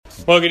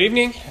Well, good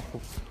evening.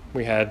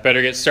 We had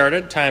better get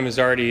started. Time is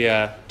already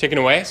ticking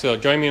away, so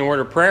join me in a word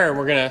of prayer, and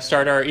we're going to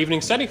start our evening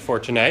study for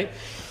tonight.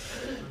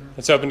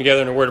 Let's open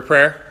together in a word of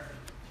prayer.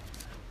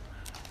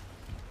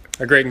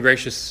 Our great and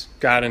gracious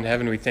God in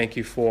heaven, we thank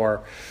you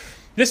for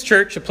this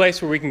church, a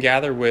place where we can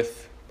gather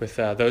with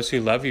those who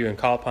love you and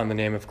call upon the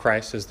name of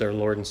Christ as their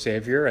Lord and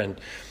Savior, and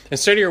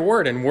study your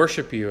word and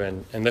worship you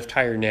and lift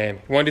high your name.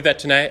 We want to do that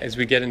tonight as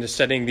we get into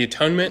studying the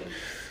atonement,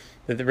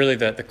 really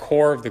the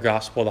core of the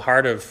gospel, the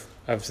heart of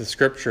the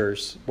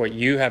scriptures, what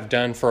you have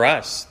done for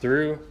us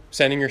through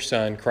sending your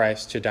son,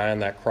 Christ, to die on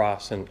that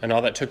cross and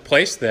all that took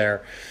place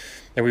there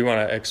that we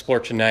want to explore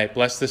tonight.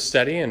 Bless this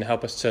study and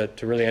help us to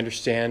really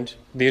understand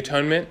the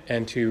atonement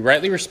and to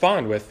rightly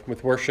respond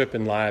with worship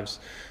and lives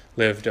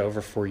lived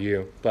over for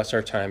you. Bless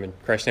our time. In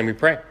Christ's name we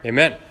pray.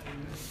 Amen.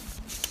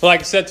 Well,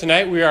 like I said,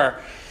 tonight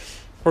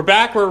we're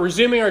back. We're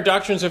resuming our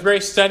Doctrines of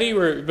Grace study.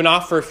 We've been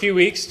off for a few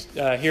weeks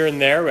here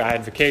and there. I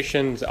had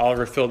vacations.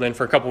 Oliver filled in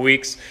for a couple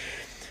weeks.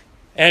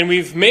 And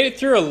we've made it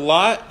through a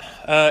lot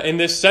in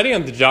this study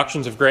on the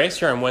Doctrines of Grace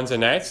here on Wednesday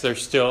nights.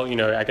 There's still,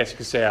 I guess you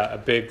could say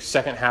a big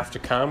second half to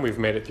come. We've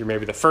made it through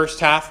maybe the first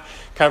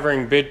half,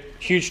 covering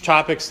huge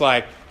topics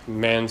like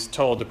man's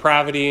total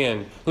depravity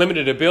and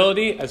limited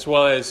ability, as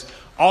well as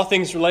all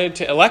things related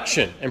to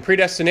election and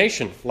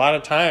predestination. A lot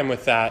of time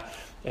with that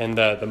in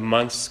the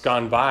months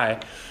gone by.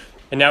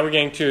 And now we're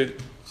getting to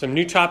some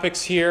new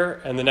topics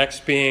here, and the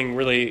next being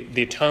really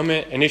the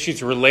atonement and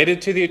issues related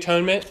to the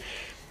atonement.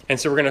 And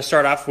so we're going to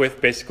start off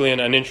with basically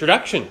an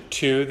introduction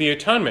to the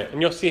atonement.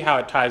 And you'll see how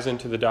it ties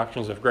into the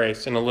Doctrines of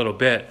Grace in a little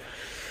bit.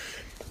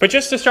 But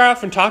just to start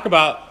off and talk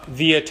about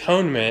the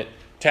atonement,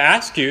 to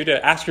ask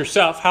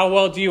yourself, how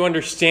well do you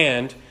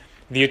understand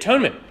the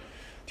atonement?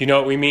 Do you know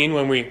what we mean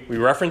when we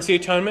reference the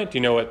atonement? Do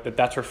you know what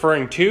that's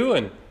referring to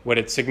and what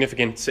its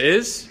significance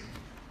is?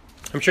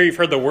 I'm sure you've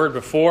heard the word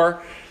before,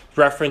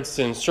 referenced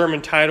in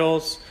sermon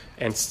titles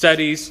and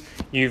studies.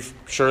 You've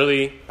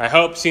surely, I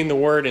hope, seen the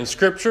word in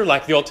Scripture,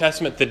 like the Old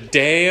Testament, the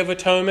Day of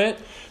Atonement.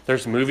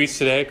 There's movies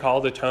today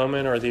called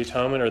Atonement or the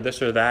Atonement or this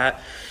or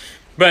that.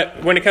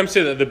 But when it comes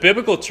to the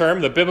biblical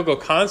term, the biblical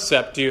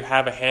concept, do you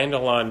have a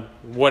handle on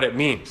what it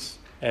means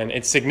and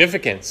its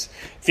significance?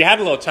 If you had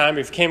a little time,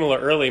 if you came a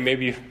little early,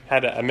 maybe you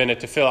had a minute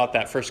to fill out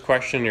that first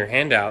question in your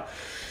handout.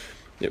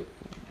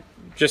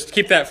 Just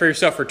keep that for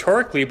yourself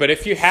rhetorically, but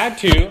if you had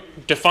to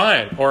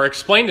define or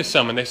explain to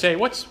someone, they say,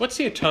 what's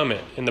the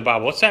atonement in the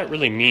Bible? What's that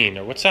really mean?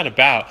 Or what's that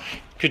about?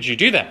 Could you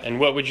do that? And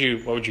what would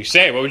you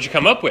say? What would you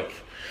come up with?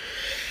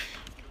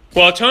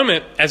 Well,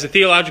 atonement, as a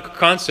theological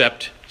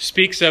concept,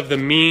 speaks of the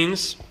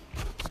means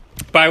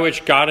by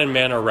which God and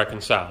man are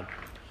reconciled.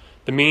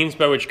 The means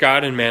by which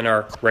God and man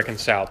are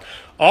reconciled.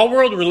 All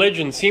world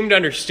religions seem to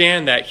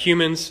understand that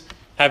humans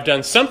have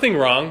done something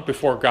wrong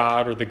before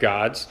God or the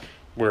gods.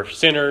 We're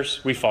sinners,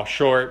 we fall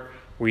short,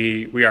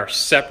 we are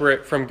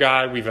separate from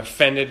God, we've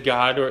offended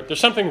God, or there's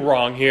something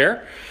wrong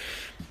here.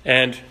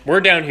 And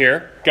we're down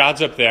here,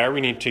 God's up there,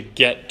 we need to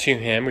get to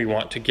Him, we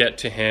want to get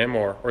to Him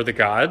or the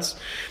gods.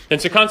 And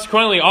so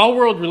consequently, all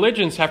world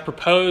religions have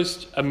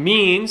proposed a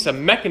means, a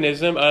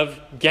mechanism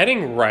of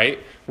getting right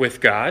with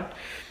God,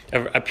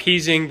 of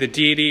appeasing the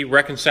deity,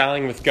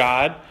 reconciling with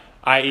God,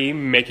 i.e.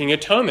 making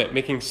atonement,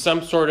 making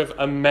some sort of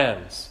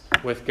amends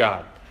with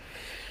God.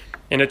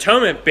 And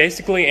atonement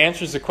basically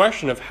answers the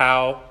question of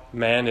how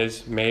man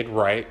is made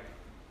right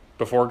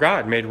before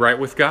God, made right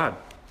with God.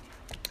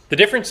 The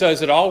difference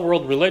is that all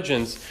world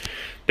religions,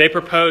 they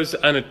propose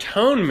an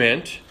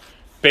atonement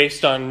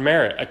based on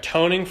merit,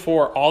 atoning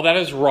for all that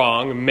is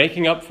wrong,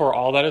 making up for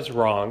all that is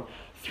wrong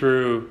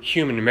through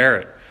human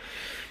merit.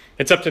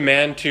 It's up to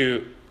man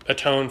to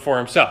atone for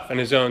himself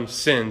and his own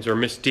sins or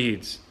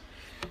misdeeds.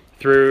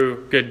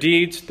 Through good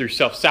deeds, through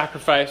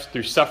self-sacrifice,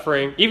 through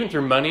suffering, even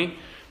through money,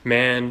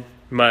 man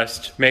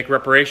must make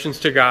reparations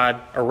to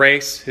God,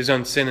 erase his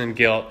own sin and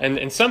guilt, and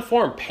in some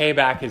form pay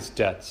back his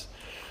debts.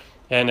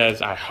 And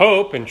as I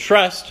hope and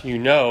trust you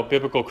know,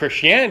 biblical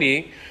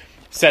Christianity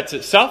sets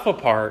itself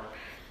apart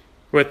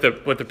with the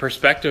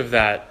perspective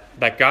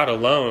that God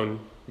alone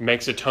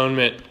makes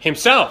atonement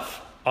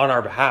himself on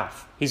our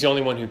behalf. He's the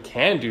only one who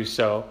can do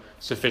so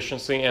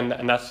sufficiently, and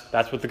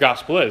that's what the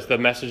gospel is, the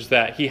message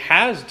that he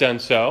has done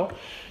so,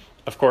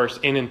 of course,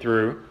 in and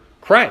through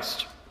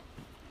Christ.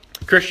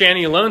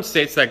 Christianity alone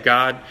states that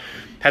God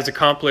has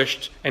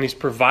accomplished and He's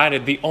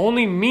provided the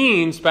only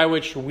means by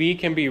which we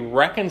can be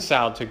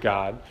reconciled to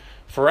God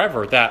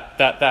forever.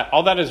 That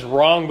all that is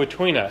wrong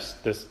between us,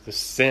 this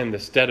sin,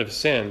 this debt of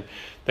sin,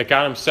 that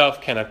God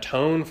Himself can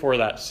atone for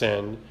that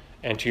sin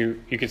and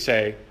to, you could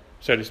say,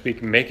 so to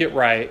speak, make it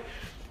right,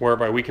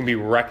 whereby we can be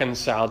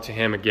reconciled to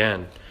Him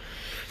again.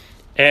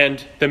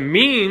 And the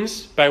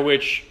means by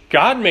which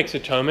God makes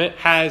atonement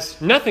has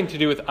nothing to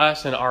do with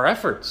us and our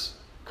efforts,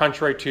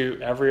 contrary to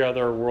every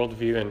other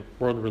worldview and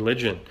world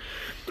religion.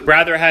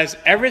 Rather, it has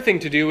everything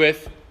to do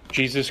with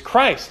Jesus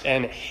Christ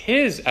and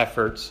His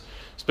efforts,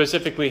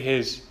 specifically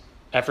His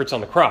efforts on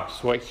the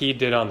cross, what He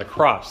did on the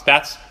cross.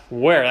 That's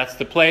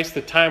the place,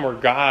 the time where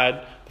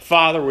God, the The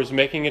Father was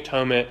making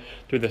atonement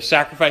through the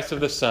sacrifice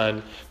of the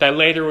Son that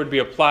later would be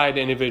applied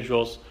to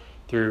individuals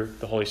through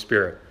the Holy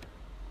Spirit.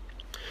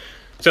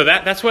 So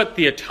that's what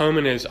the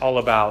atonement is all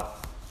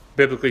about,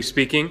 biblically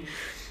speaking.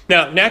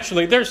 Now,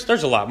 naturally, there's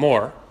a lot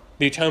more.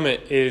 The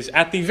atonement is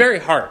at the very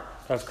heart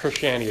of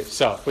Christianity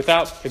itself,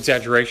 without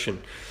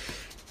exaggeration.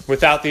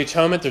 Without the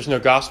atonement, there's no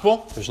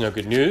gospel, there's no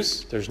good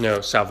news, there's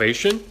no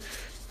salvation.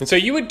 And so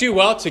you would do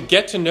well to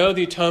get to know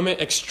the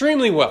atonement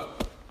extremely well.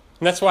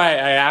 And that's why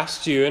I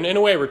asked you, and in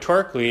a way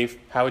rhetorically,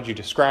 how would you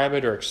describe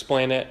it or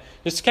explain it?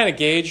 Just to kind of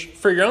gauge,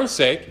 for your own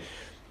sake,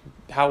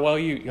 how well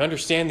you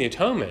understand the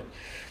atonement.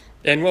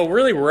 And well,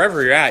 really,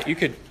 wherever you're at, you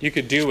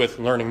could do with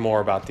learning more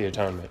about the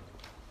atonement.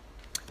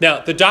 Now,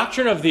 the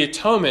doctrine of the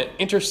atonement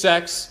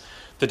intersects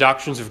the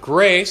doctrines of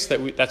grace,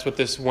 that's what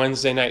this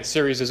Wednesday night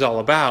series is all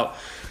about,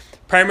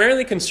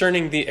 primarily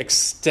concerning the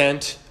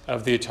extent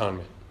of the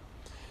atonement.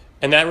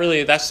 And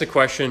that's the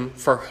question,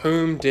 for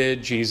whom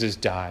did Jesus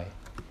die?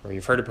 Or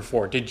you've heard it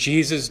before. Did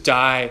Jesus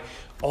die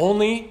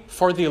only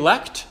for the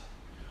elect?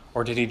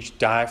 Or did he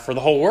die for the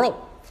whole world,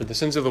 for the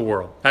sins of the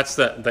world? That's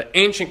the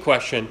ancient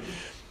question.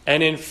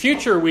 And in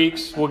future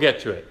weeks, we'll get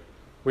to it.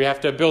 We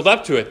have to build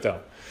up to it, though.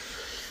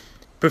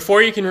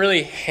 Before you can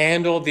really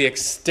handle the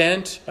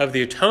extent of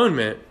the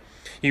atonement,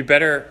 you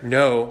better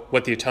know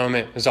what the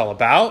atonement is all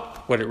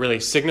about, what it really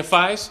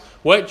signifies,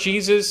 what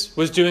Jesus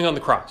was doing on the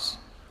cross.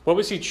 What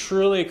was he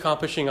truly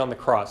accomplishing on the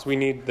cross? We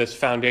need this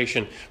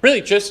foundation.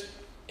 Really, just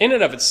in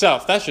and of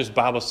itself, that's just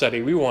Bible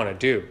study we want to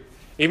do.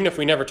 Even if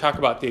we never talk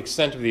about the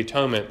extent of the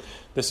atonement,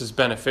 this is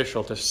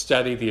beneficial to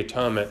study the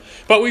atonement.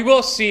 But we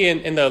will see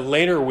in the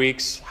later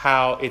weeks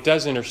how it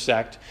does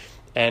intersect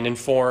and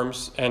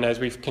informs, and as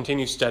we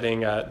continue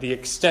studying the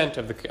extent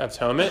of the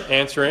atonement,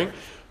 answering,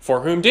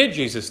 for whom did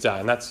Jesus die?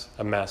 And that's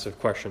a massive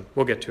question.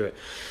 We'll get to it.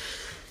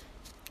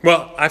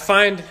 Well, I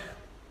find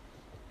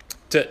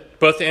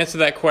both to answer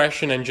that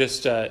question and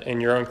just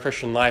in your own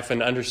Christian life,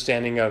 an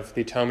understanding of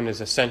the atonement is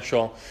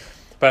essential.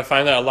 But I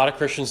find that a lot of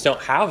Christians don't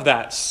have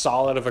that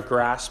solid of a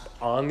grasp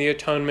on the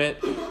atonement.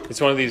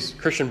 It's one of these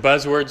Christian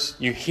buzzwords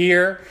you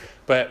hear,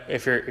 but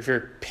if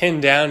you're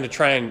pinned down to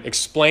try and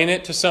explain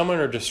it to someone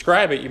or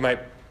describe it, you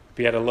might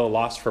be at a little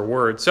loss for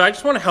words. So I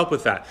just want to help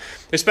with that,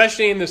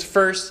 especially in this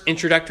first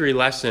introductory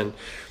lesson,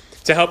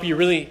 to help you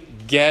really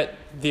get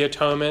the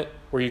atonement,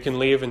 where you can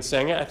leave and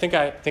saying, I think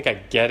I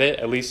get it,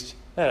 at least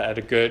at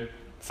a good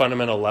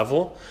fundamental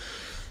level.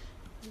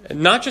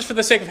 Not just for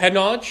the sake of head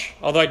knowledge,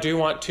 although I do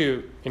want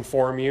to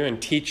inform you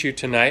and teach you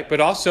tonight,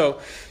 but also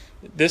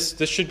this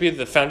should be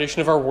the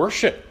foundation of our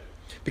worship.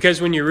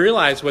 Because when you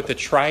realize what the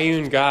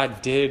triune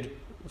God did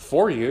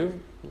for you,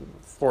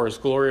 for his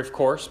glory, of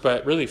course,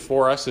 but really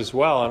for us as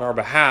well on our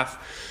behalf,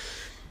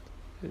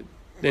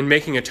 in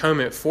making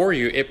atonement for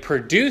you, it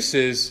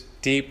produces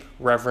deep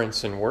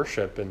reverence and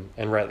worship,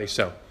 and rightly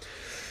so.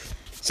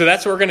 So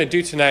that's what we're going to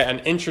do tonight, an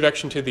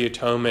introduction to the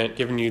atonement,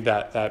 giving you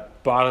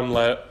that bottom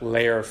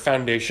layer of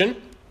foundation.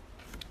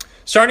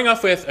 Starting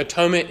off with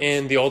atonement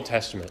in the Old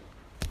Testament.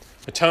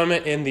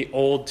 Atonement in the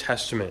Old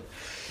Testament.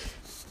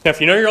 Now,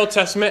 if you know your Old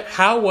Testament,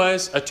 how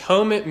was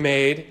atonement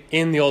made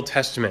in the Old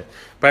Testament?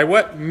 By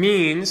what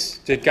means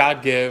did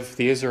God give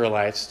the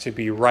Israelites to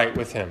be right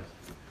with him?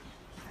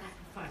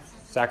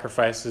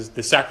 Sacrifices,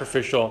 the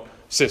sacrificial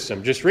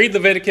system. Just read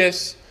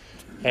Leviticus,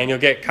 and you'll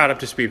get caught up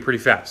to speed pretty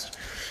fast.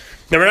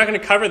 Now, we're not going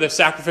to cover the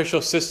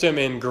sacrificial system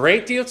in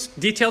great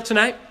detail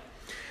tonight,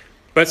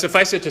 but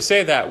suffice it to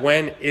say that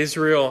when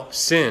Israel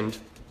sinned,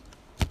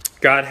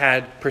 God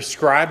had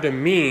prescribed a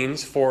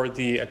means for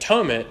the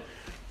atonement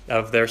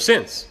of their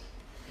sins,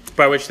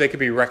 by which they could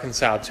be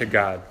reconciled to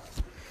God.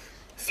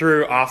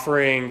 Through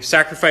offering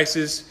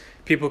sacrifices,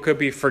 people could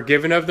be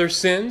forgiven of their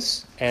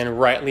sins and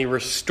rightly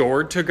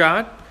restored to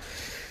God.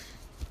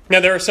 Now,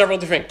 there are several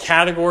different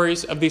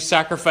categories of these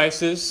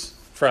sacrifices,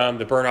 from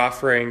the burnt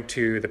offering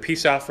to the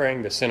peace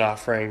offering, the sin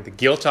offering, the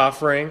guilt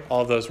offering.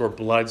 All of those were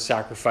blood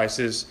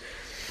sacrifices.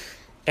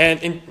 And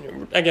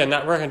again, we're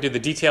not going to do the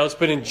details,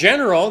 but in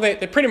general, they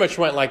pretty much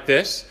went like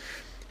this.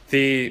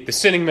 The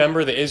sinning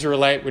member, the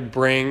Israelite, would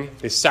bring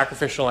the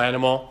sacrificial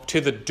animal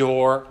to the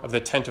door of the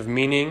tent of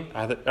meeting.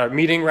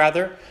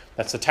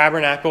 That's the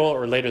tabernacle,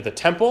 or later the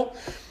temple.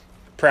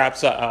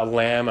 Perhaps a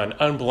lamb, an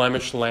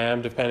unblemished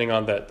lamb, depending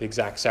on the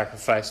exact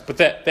sacrifice. But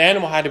the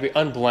animal had to be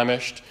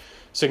unblemished,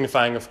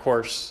 signifying, of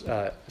course,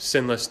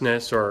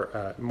 sinlessness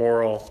or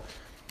moral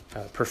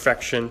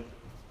perfection.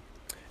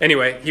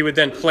 Anyway, he would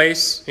then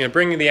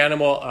bring the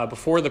animal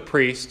before the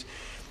priest.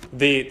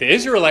 The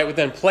Israelite would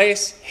then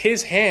place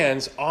his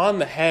hands on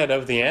the head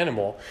of the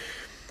animal,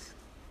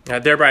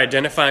 thereby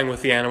identifying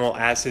with the animal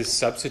as his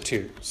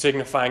substitute,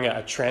 signifying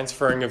a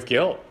transferring of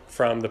guilt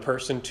from the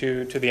person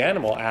to the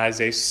animal as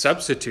a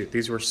substitute.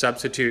 These were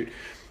substitute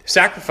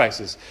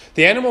sacrifices.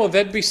 The animal would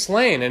then be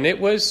slain, and it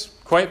was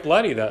quite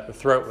bloody. The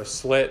throat was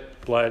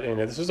slit, blood, and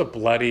this was a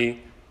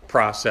bloody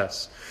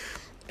process.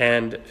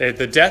 And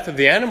the death of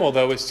the animal,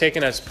 though, was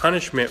taken as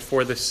punishment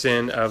for the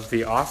sin of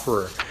the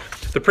offerer.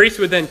 The priest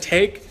would then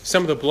take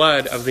some of the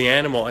blood of the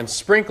animal and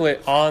sprinkle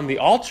it on the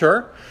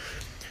altar,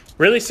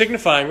 really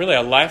signifying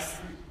a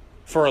life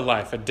for a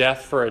life, a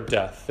death for a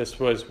death. This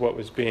was what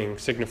was being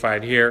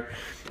signified here.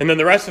 And then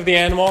the rest of the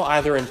animal,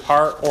 either in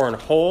part or in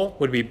whole,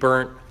 would be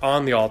burnt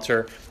on the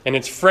altar. And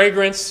its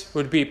fragrance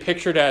would be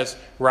pictured as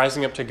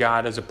rising up to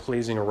God as a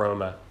pleasing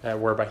aroma,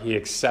 whereby he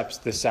accepts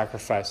this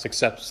sacrifice,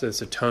 accepts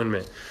this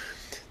atonement.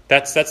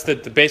 That's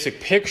the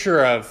basic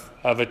picture of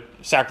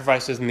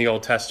sacrifices in the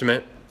Old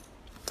Testament.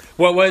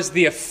 What was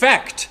the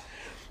effect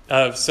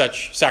of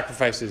such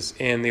sacrifices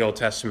in the Old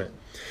Testament?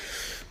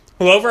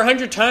 Well, over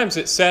 100 times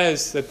it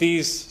says that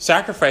these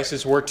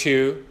sacrifices were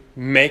to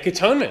make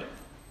atonement.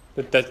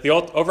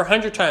 Over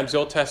 100 times the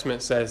Old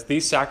Testament says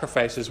these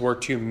sacrifices were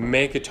to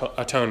make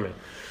atonement.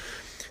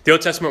 The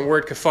Old Testament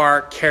word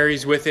kafar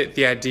carries with it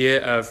the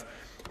idea of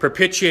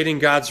propitiating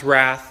God's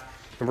wrath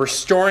and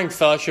restoring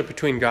fellowship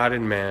between God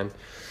and man.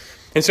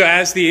 And so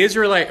as the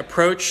Israelite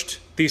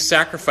approached these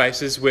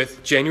sacrifices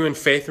with genuine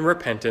faith and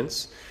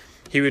repentance,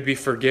 he would be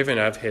forgiven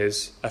of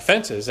his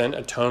offenses, and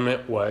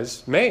atonement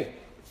was made.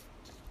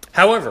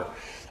 However,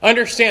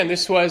 understand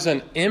this was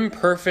an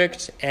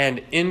imperfect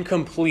and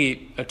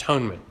incomplete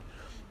atonement.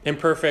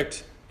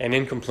 Imperfect and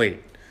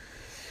incomplete.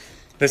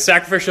 The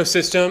sacrificial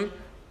system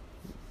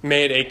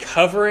made a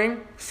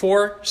covering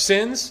for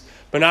sins,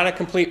 but not a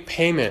complete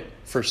payment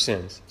for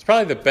sins. It's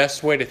probably the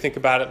best way to think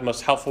about it, the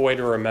most helpful way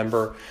to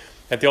remember.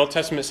 At the Old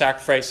Testament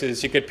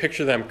sacrifices, you could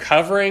picture them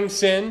covering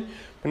sin,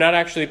 but not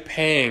actually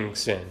paying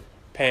sin,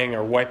 paying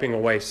or wiping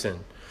away sin.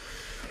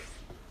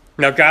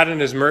 Now, God in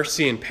his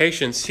mercy and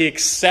patience, he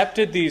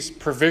accepted these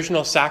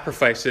provisional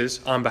sacrifices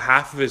on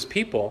behalf of his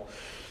people,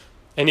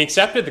 and he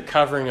accepted the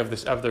covering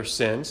of their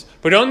sins,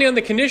 but only on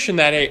the condition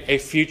that a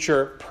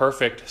future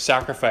perfect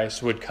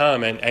sacrifice would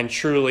come and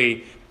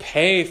truly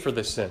pay for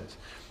the sins,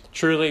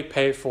 truly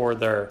pay for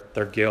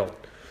their guilt.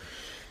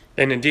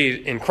 And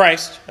indeed, in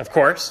Christ, of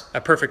course,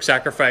 a perfect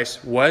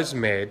sacrifice was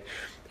made,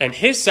 and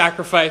his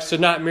sacrifice did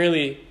not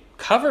merely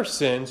cover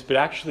sins, but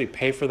actually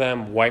pay for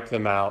them, wipe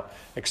them out,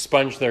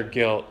 expunge their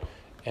guilt,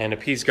 and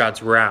appease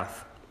God's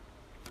wrath.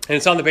 And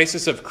it's on the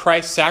basis of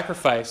Christ's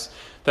sacrifice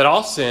that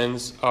all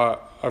sins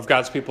of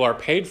God's people are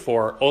paid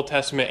for, Old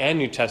Testament and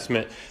New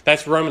Testament.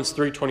 That's Romans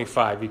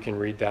 3:25. You can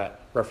read that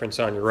reference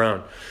on your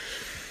own.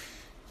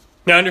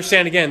 Now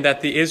understand again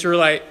that the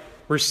Israelite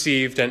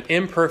received an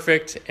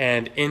imperfect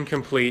and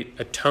incomplete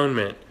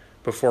atonement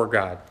before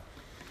God.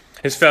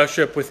 His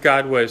fellowship with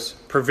God was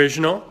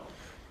provisional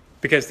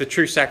because the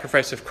true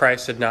sacrifice of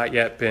Christ had not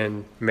yet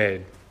been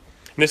made.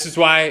 And this is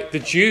why the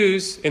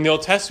Jews in the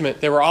Old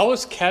Testament, they were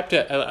always kept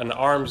at an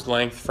arm's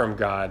length from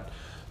God.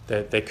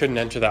 That they couldn't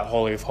enter that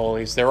Holy of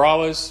Holies. They were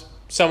always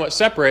somewhat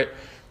separate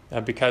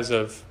because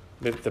of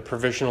the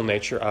provisional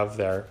nature of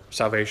their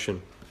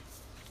salvation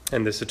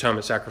and this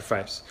atonement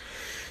sacrifice.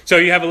 So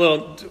you have a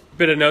little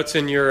bit of notes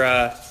in your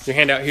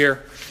handout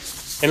here.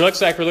 And it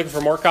looks like we're looking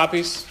for more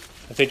copies.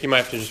 I think you might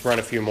have to just run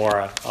a few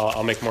more.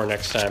 I'll make more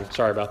next time.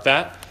 Sorry about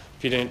that.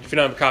 If you don't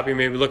have a copy,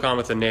 maybe look on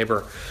with a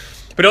neighbor.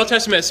 But Old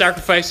Testament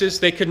sacrifices,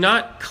 they could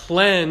not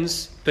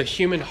cleanse the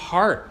human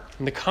heart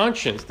and the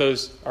conscience.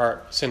 Those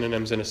are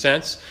synonyms in a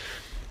sense.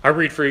 I'll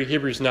read for you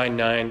Hebrews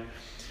 9:9.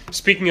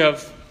 Speaking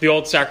of the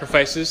old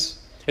sacrifices,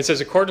 it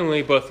says,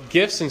 accordingly, both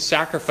gifts and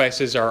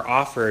sacrifices are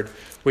offered,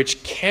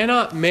 which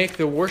cannot make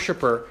the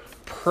worshiper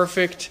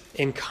perfect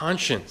in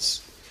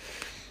conscience.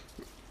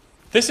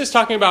 This is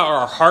talking about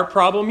our heart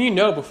problem. You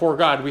know, before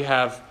God, we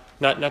have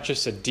not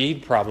just a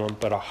deed problem,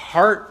 but a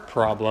heart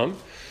problem.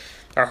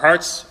 Our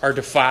hearts are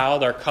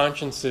defiled. Our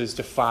conscience is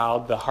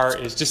defiled. The heart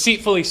is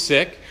deceitfully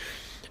sick.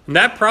 And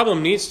that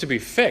problem needs to be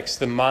fixed.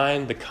 The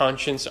mind, the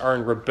conscience are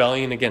in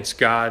rebellion against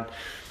God.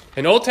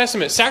 And Old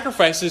Testament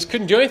sacrifices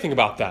couldn't do anything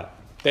about that.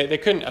 They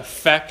couldn't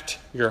affect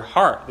your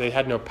heart. They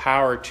had no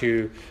power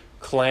to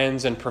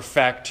cleanse and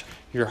perfect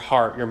your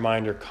heart, your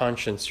mind, your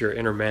conscience, your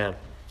inner man.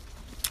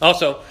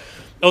 Also,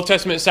 Old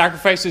Testament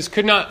sacrifices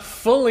could not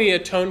fully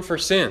atone for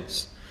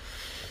sins.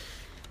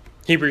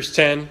 Hebrews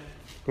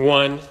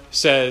 10:1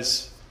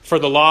 says, for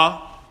the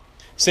law,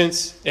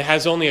 since it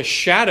has only a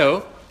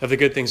shadow of the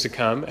good things to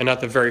come and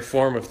not the very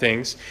form of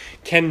things,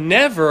 can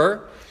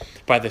never,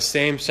 by the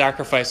same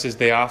sacrifices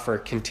they offer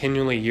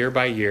continually year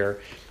by year,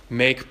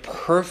 make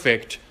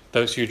perfect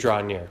those who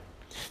draw near.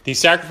 These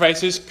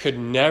sacrifices could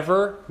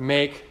never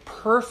make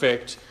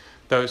perfect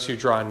those who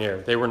draw near.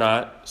 They were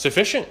not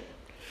sufficient.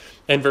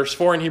 And verse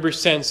 4 in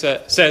Hebrews 10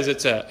 says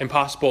it's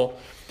impossible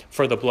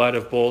for the blood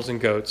of bulls and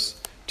goats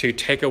to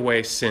take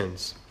away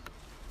sins.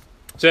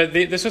 So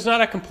this was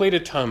not a complete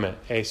atonement,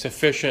 a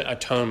sufficient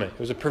atonement. It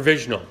was a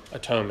provisional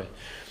atonement.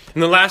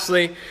 And then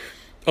lastly,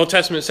 Old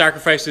Testament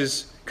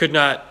sacrifices could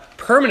not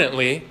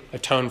permanently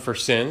atone for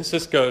sins.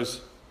 It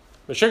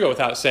should go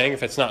without saying,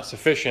 if it's not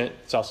sufficient,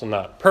 it's also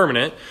not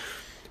permanent.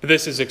 But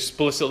this is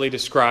explicitly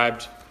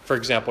described, for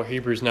example,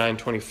 Hebrews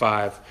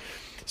 9:25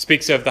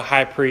 speaks of the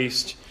high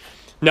priest,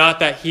 not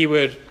that he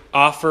would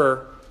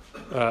offer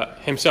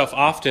himself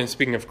often,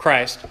 speaking of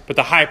Christ, but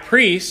the high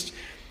priest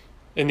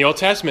in the Old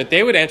Testament,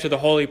 they would enter the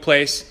holy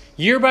place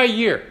year by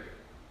year.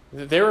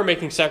 They were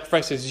making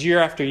sacrifices year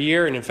after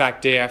year, and in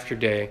fact, day after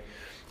day.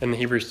 And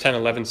Hebrews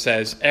 10:11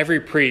 says, every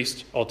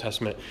priest, Old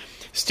Testament,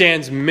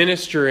 stands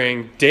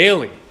ministering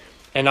daily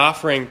and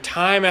offering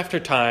time after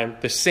time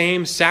the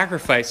same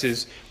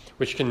sacrifices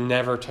which can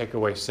never take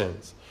away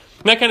sins.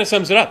 And that kind of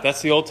sums it up.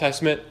 That's the Old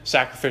Testament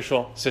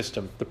sacrificial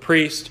system. The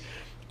priest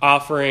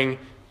offering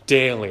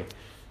daily.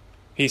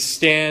 He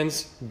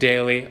stands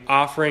daily,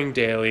 offering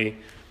daily,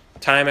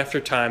 time after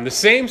time, the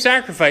same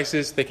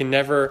sacrifices that can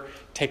never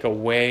take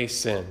away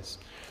sins.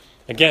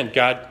 Again,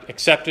 God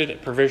accepted a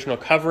provisional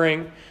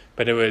covering,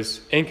 but it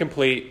was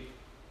incomplete,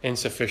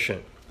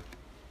 insufficient,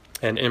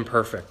 and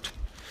imperfect.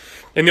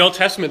 In the Old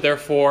Testament,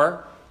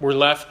 therefore, we're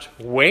left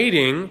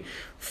waiting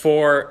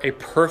for a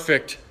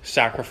perfect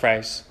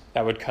sacrifice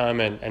that would come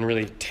and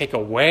really take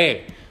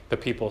away the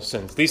people's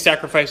sins. These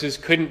sacrifices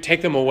couldn't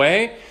take them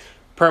away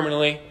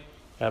permanently,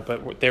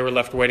 but they were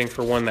left waiting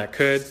for one that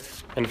could.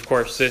 And of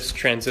course, this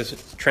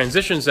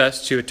transitions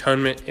us to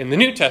atonement in the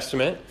New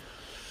Testament.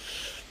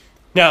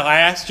 Now, I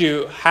asked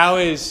you, how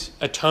is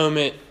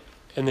atonement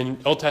in the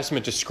Old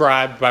Testament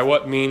described? By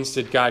what means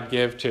did God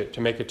give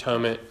to make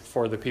atonement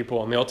for the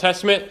people in the Old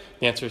Testament?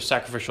 The answer is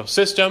sacrificial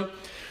system.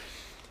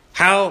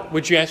 How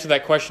would you answer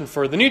that question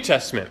for the New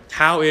Testament?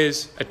 How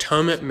is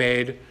atonement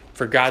made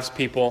for God's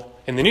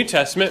people in the New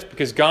Testament?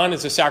 Because gone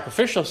is a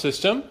sacrificial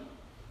system.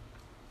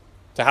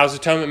 So how is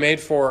atonement made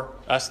for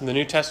us in the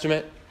New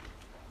Testament?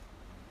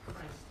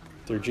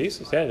 Through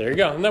Jesus. Yeah, there you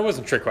go. And that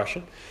wasn't a trick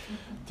question.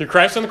 Through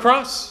Christ on the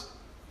cross.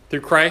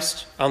 Through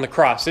Christ on the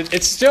cross.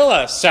 It's still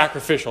a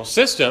sacrificial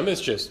system.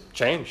 It's just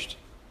changed.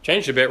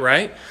 Changed a bit,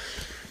 right?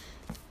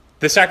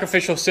 The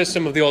sacrificial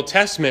system of the Old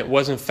Testament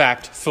was in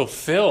fact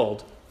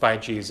fulfilled by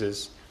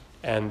Jesus,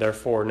 and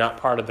therefore not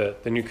part of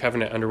the new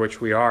covenant under which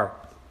we are.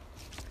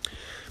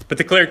 But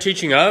the clear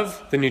teaching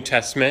of the New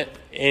Testament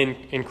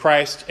in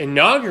Christ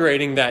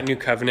inaugurating that new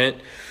covenant,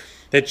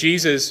 that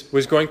Jesus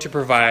was going to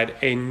provide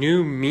a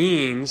new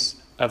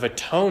means of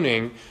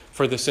atoning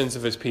for the sins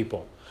of his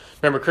people.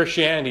 Remember,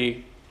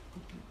 Christianity,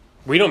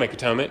 we don't make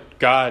atonement.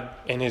 God,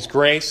 in his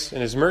grace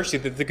and his mercy,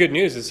 the good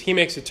news is he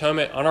makes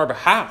atonement on our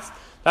behalf.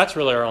 That's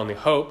really our only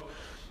hope.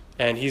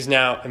 And he's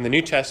now, in the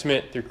New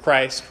Testament, through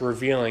Christ,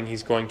 revealing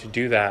he's going to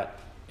do that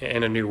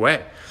in a new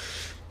way.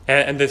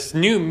 And this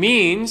new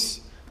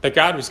means that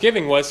God was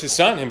giving was his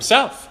Son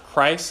himself.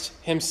 Christ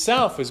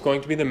himself was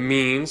going to be the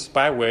means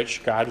by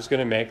which God was going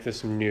to make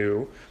this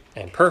new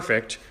and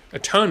perfect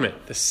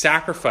atonement, the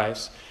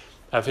sacrifice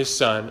of his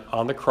Son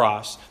on the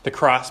cross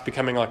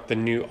becoming like the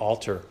new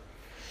altar.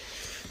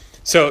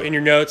 So in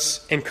your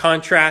notes, in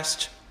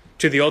contrast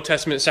to the Old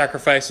Testament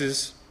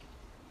sacrifices,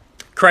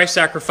 Christ's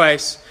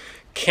sacrifice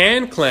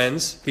can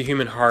cleanse the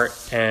human heart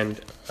and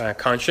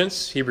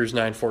conscience. Hebrews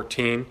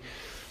 9:14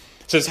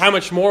 says, "How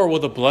much more will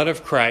the blood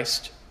of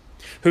Christ,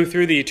 who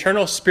through the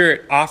eternal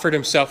Spirit offered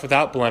himself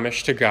without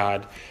blemish to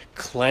God,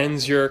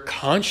 cleanse your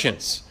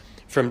conscience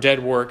from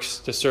dead works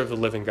to serve the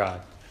living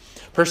God?"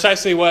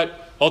 Precisely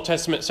what Old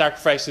Testament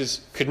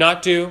sacrifices could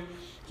not do,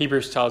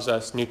 Hebrews tells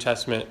us New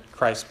Testament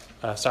Christ's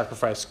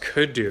sacrifice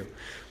could do.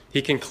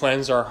 He can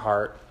cleanse our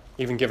heart,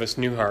 even give us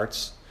new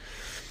hearts.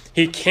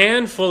 He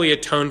can fully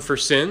atone for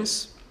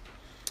sins.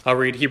 I'll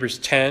read Hebrews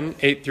 10,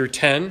 8 through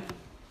 10.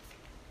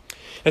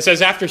 It says,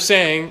 "After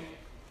saying,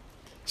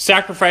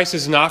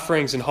 sacrifices and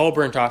offerings and whole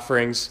burnt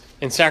offerings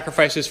and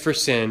sacrifices for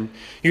sin,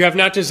 you have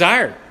not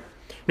desired,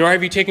 nor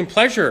have you taken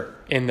pleasure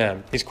in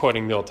them." He's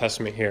quoting the Old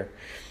Testament here.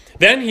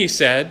 "Then he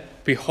said,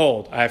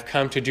 behold, I have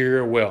come to do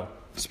your will."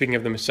 Speaking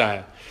of the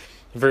Messiah.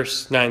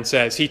 Verse 9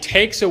 says, "He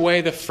takes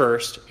away the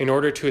first in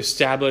order to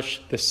establish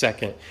the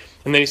second."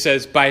 And then he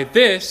says, by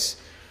this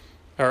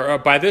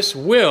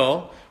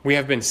will we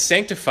have been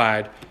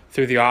sanctified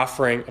through the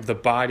offering of the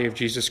body of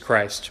Jesus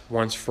Christ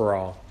once for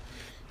all.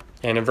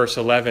 And in verse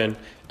 11,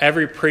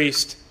 "Every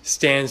priest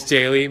stands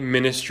daily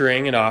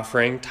ministering and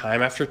offering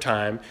time after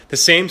time the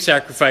same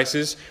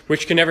sacrifices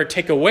which can never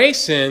take away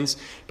sins,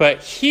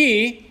 but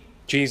he,"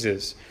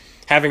 Jesus,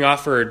 "having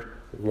offered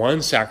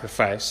one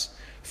sacrifice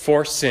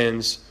for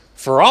sins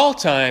for all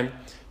time,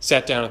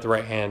 sat down at the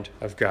right hand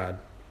of God."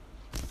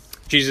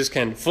 Jesus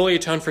can fully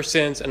atone for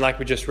sins, and like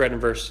we just read in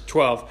verse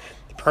 12,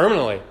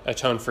 permanently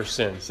atone for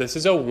sins. This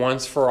is a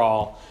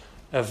once-for-all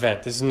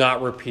event. This is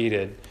not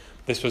repeated.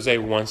 This was a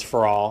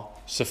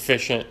once-for-all,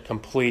 sufficient,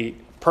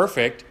 complete,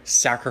 perfect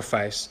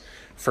sacrifice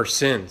for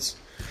sins.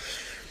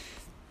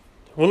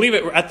 We'll leave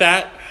it at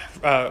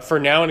that for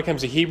now when it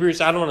comes to Hebrews.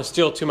 I don't want to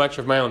steal too much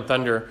of my own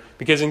thunder,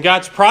 because in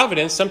God's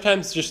providence,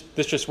 sometimes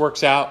this just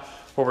works out.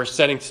 What we're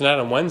studying tonight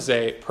on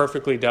Wednesday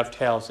perfectly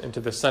dovetails into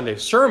the Sunday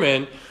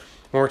sermon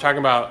when we're talking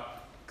about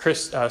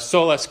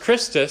solus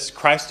Christus,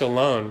 Christ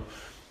alone,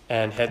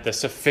 and the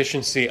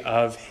sufficiency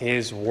of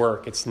his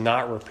work. It's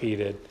not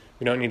repeated.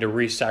 We don't need to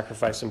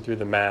re-sacrifice him through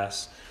the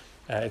Mass.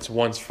 It's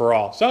once for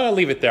all. So I'll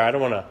leave it there. I don't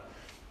want to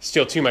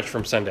steal too much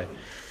from Sunday.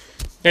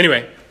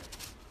 Anyway,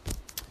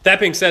 that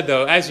being said,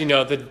 though, as you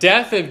know, the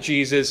death of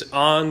Jesus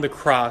on the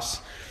cross,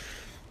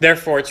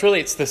 therefore,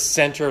 it's the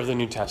center of the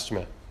New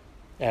Testament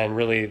and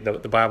really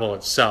the Bible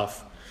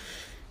itself.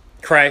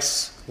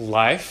 Christ's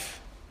life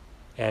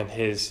and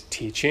his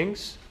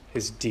teachings,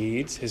 his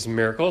deeds, his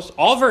miracles,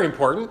 all very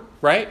important,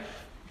 right?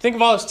 Think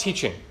of all his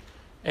teaching.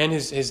 and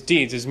his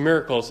deeds, his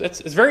miracles.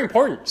 It's very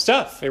important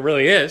stuff. It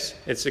really is.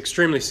 It's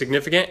extremely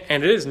significant,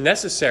 and it is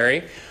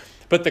necessary.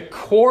 But the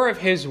core of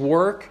his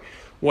work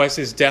was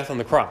his death on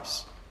the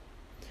cross.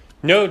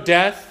 No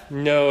death,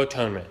 no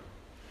atonement.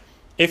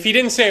 If he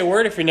didn't say a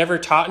word, if he never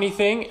taught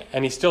anything,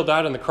 and he still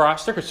died on the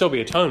cross, there could still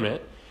be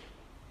atonement.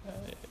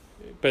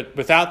 But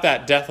without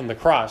that death on the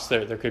cross,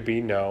 there could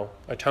be no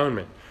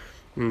atonement.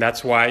 And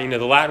that's why,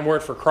 the Latin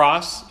word for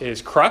cross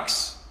is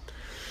crux,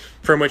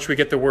 from which we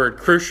get the word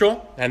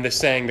crucial, and this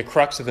saying the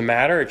crux of the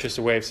matter. It's just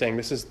a way of saying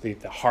this is the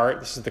heart,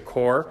 this is the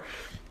core.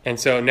 And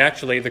so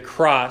naturally the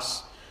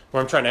cross,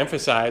 what I'm trying to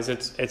emphasize,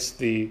 it's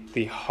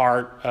the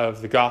heart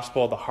of the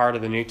gospel, the heart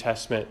of the New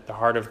Testament, the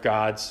heart of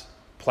God's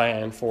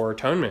plan for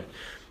atonement.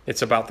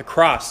 It's about the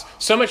cross.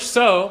 So much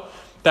so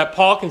that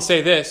Paul can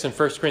say this in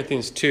 1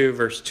 Corinthians 2,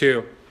 verse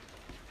 2.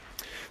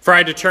 For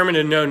I determined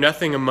to know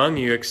nothing among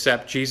you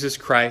except Jesus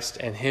Christ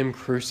and him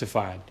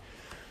crucified.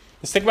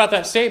 Let's think about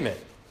that statement.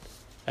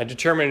 I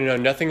determined to know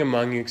nothing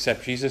among you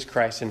except Jesus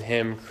Christ and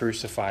him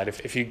crucified.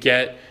 If you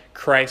get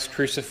Christ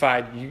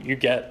crucified, you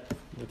get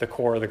the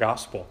core of the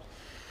gospel.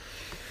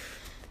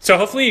 So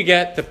hopefully you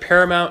get the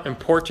paramount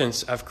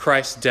importance of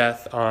Christ's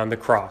death on the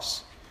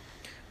cross.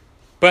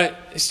 But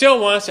I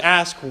still want us to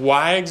ask,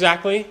 why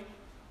exactly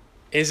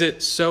is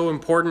it so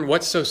important?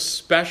 What's so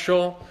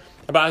special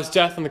about his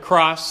death on the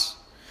cross?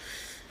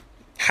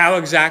 How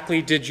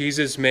exactly did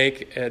Jesus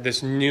make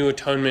this new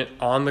atonement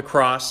on the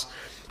cross?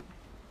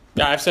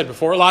 I've said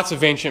before, lots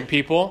of ancient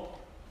people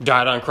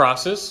died on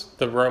crosses.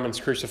 The Romans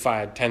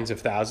crucified tens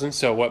of thousands.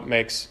 So what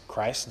makes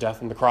Christ's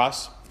death on the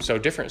cross so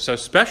different, so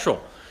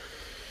special?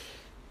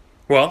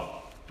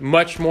 Well,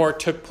 much more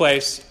took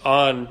place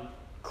on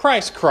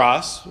Christ's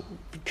cross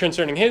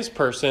concerning his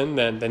person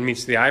than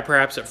meets the eye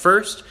perhaps at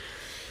first.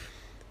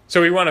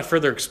 So we want to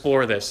further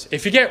explore this.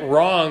 If you get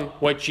wrong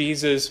what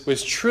Jesus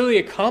was truly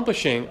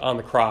accomplishing on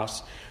the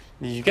cross,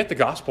 you get the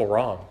gospel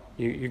wrong.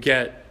 You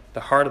get the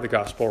heart of the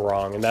gospel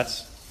wrong, and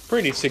that's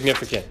pretty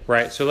significant,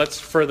 right? So let's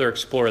further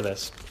explore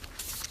this.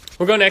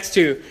 We'll go next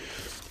to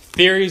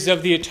theories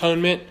of the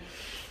atonement.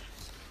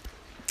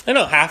 I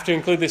don't have to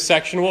include this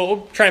section.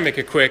 We'll try and make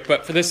it quick,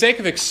 but for the sake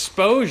of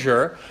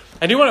exposure,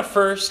 I do want to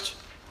first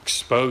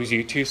expose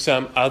you to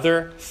some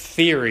other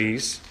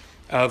theories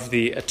of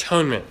the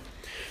atonement.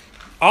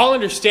 I'll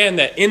understand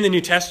that in the New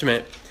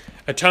Testament,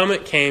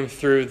 atonement came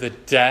through the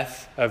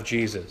death of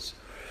Jesus.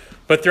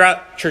 But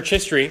throughout church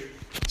history,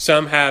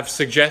 some have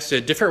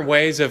suggested different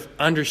ways of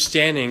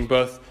understanding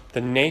both the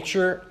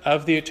nature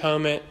of the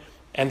atonement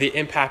and the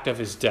impact of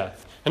his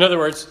death. In other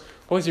words,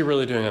 what was he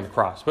really doing on the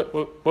cross?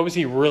 What was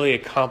he really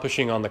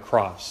accomplishing on the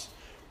cross?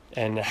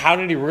 And how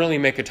did he really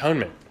make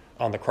atonement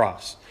on the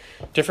cross?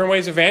 Different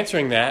ways of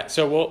answering that.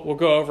 So we'll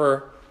go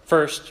over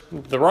first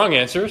the wrong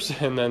answers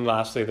and then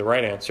lastly the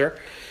right answer.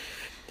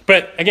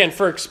 But again,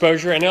 for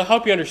exposure, and it'll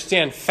help you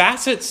understand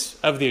facets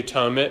of the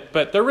atonement,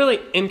 but they're really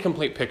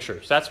incomplete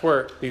pictures. That's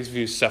where these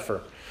views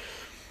suffer.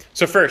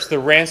 So first, the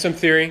ransom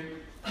theory.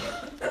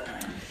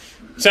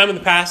 Some in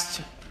the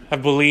past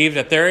have believed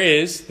that there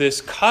is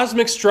this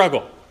cosmic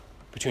struggle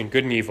between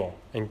good and evil,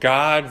 and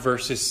God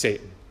versus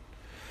Satan.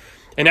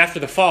 And after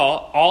the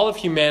fall, all of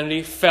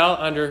humanity fell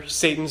under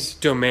Satan's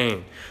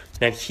domain,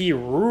 and he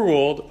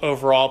ruled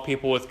over all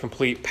people with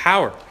complete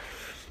power.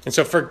 And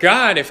so for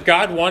God, if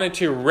God wanted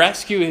to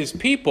rescue his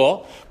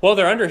people, well,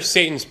 they're under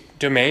Satan's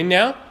domain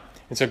now.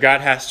 And so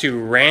God has to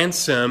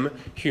ransom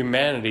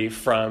humanity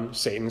from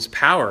Satan's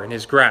power and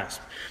his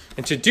grasp.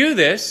 And to do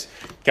this,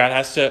 God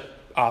has to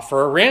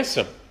offer a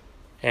ransom.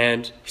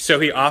 And so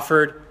he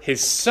offered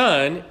his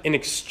son in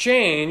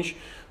exchange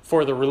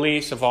for the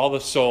release of all the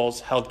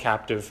souls held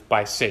captive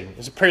by Satan.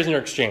 It's a prisoner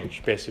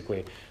exchange,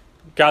 basically.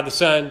 God the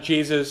Son,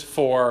 Jesus,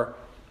 for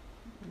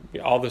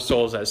all the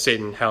souls that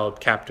Satan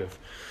held captive.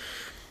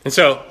 And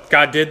so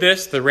God did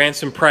this. The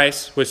ransom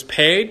price was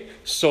paid.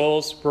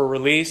 Souls were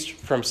released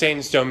from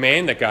Satan's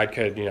domain that God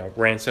could,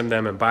 ransom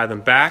them and buy them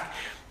back.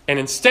 And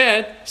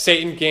instead,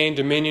 Satan gained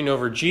dominion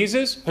over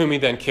Jesus, whom he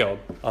then killed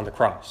on the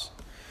cross.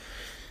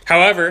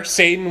 However,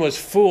 Satan was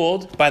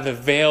fooled by the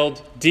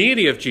veiled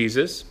deity of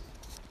Jesus,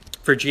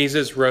 for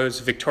Jesus rose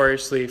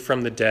victoriously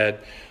from the dead,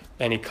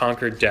 and he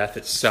conquered death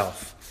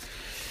itself.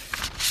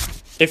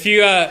 If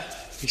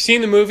you've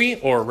seen the movie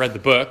or read the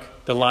book,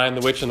 The Lion,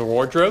 the Witch, and the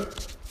Wardrobe,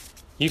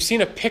 you've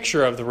seen a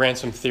picture of the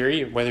ransom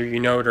theory, whether you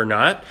know it or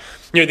not.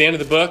 Near the end of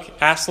the book,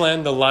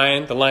 Aslan, the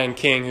Lion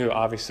King, who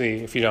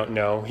obviously, if you don't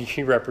know,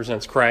 he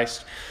represents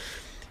Christ.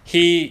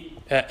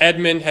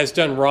 Edmund has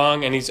done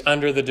wrong, and he's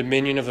under the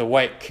dominion of the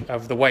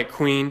White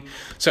Queen.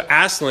 So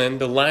Aslan,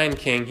 the Lion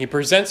King, he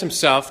presents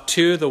himself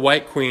to the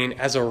White Queen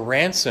as a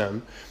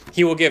ransom.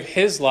 He will give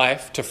his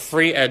life to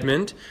free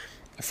Edmund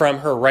from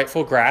her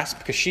rightful grasp,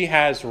 because she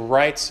has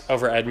rights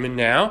over Edmund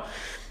now.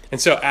 And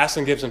so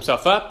Aslan gives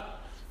himself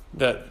up.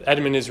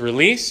 Edmund is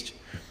released,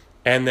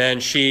 and then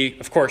she,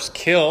 of course,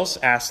 kills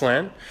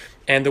Aslan.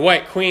 And the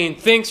White Queen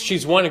thinks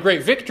she's won a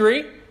great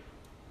victory,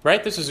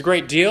 right? This is a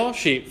great deal.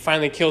 She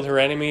finally killed her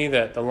enemy,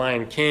 the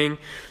Lion King.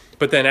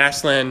 But then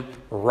Aslan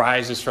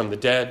rises from the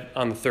dead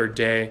on the third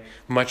day.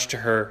 Much to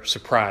her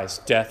surprise,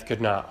 death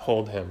could not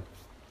hold him.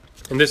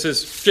 And this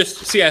is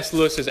just C.S.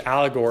 Lewis's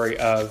allegory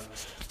of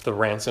the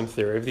ransom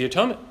theory of the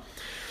atonement.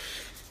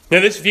 Now,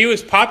 this view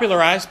is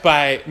popularized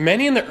by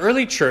many in the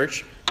early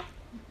church.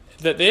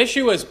 The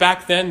issue was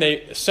back then,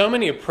 so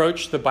many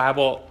approached the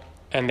Bible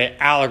and they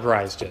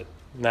allegorized it.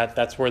 And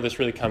that's where this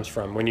really comes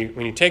from. When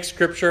you take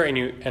Scripture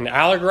and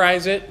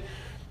allegorize it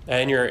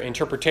in your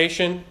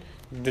interpretation,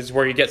 this is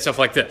where you get stuff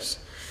like this.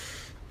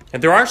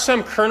 And there are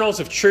some kernels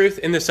of truth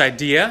in this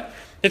idea.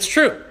 It's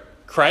true.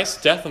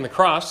 Christ's death on the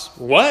cross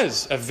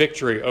was a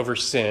victory over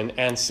sin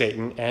and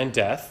Satan and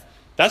death.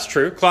 That's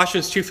true.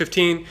 Colossians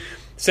 2:15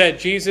 said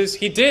Jesus,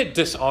 he did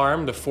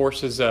disarm the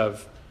forces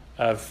of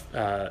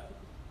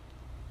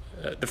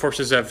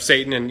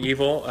Satan and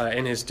evil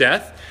in his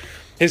death.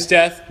 His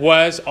death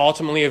was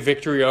ultimately a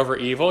victory over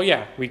evil.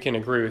 Yeah, we can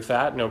agree with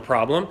that, no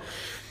problem.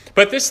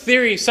 But this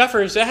theory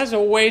it has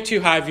a way too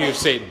high view of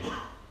Satan.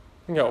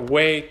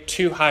 Way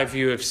too high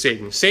view of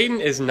Satan. Satan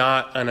is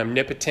not an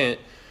omnipotent,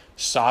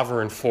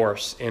 sovereign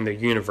force in the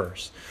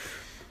universe.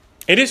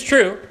 It is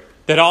true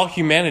that all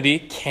humanity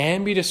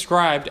can be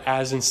described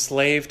as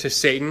enslaved to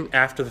Satan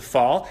after the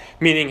fall,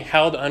 meaning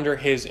held under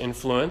his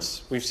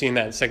influence. We've seen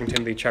that in 2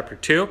 Timothy chapter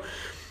 2.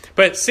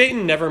 But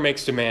Satan never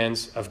makes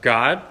demands of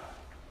God.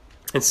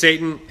 And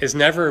Satan is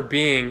never a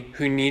being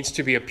who needs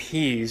to be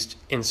appeased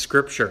in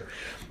Scripture.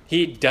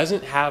 He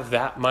doesn't have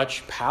that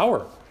much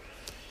power.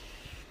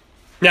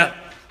 Now,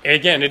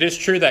 again, it is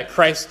true that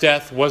Christ's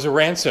death was a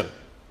ransom,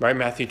 right?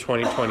 Matthew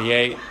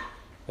 20:28.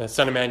 The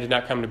Son of Man did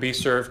not come to be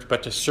served,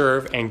 but to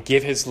serve and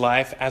give his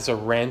life as a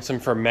ransom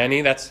for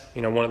many. That's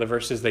one of the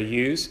verses they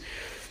use.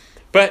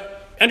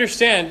 But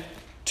understand,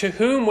 to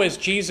whom was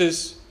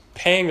Jesus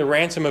paying the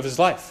ransom of his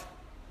life?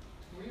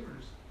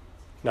 Believers.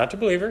 Not to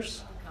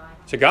believers.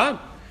 To God.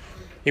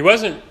 He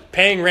wasn't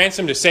paying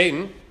ransom to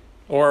Satan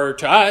or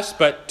to us,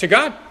 but to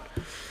God.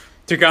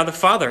 To God the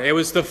Father. It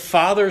was the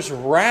Father's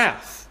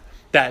wrath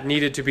that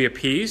needed to be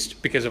appeased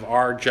because of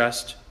our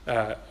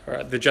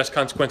the just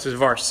consequences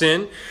of our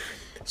sin.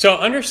 So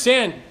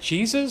understand,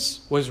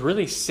 Jesus was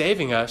really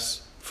saving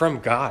us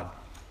from God,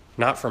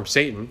 not from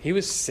Satan. He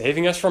was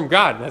saving us from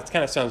God. That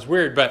kind of sounds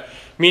weird, but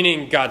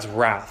meaning God's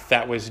wrath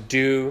that was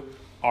due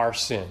our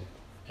sin.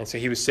 And so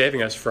he was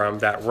saving us from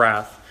that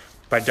wrath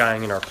by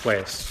dying in our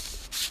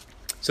place.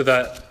 So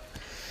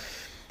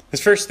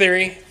this first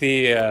theory,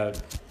 the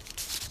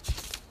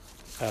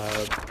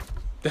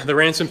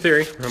ransom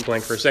theory, I'm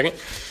blank for a second,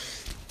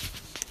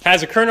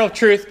 has a kernel of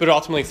truth, but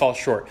ultimately falls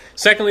short.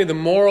 Secondly, the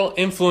moral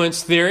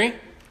influence theory.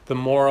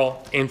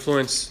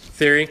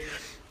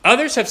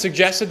 Others have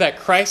suggested that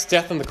Christ's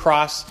death on the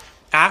cross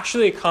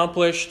actually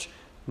accomplished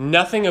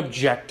nothing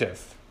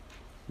objective.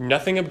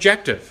 Nothing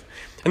objective.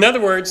 In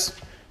other words,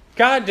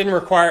 God didn't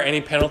require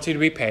any penalty to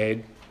be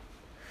paid.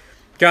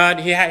 God,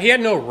 he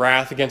had no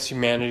wrath against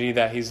humanity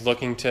that he's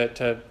looking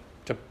to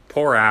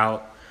pour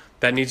out,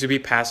 that needs to be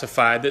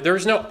pacified. There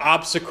was no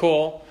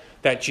obstacle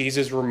that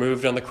Jesus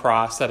removed on the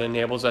cross that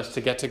enables us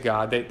to get to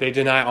God. They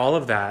deny all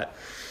of that.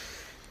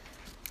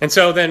 And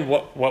so then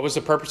what was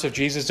the purpose of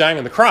Jesus dying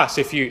on the cross?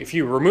 If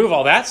you remove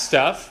all that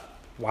stuff,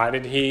 why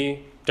did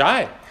he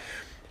die?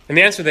 And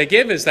the answer they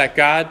give is that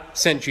God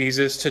sent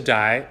Jesus to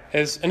die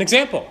as an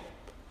example,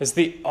 as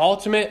the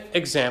ultimate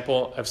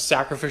example of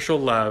sacrificial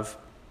love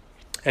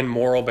and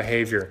moral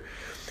behavior.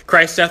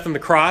 Christ's death on the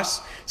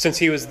cross, since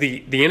he was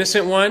the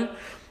innocent one,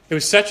 it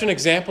was such an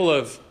example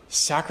of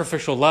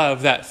sacrificial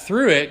love that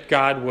through it,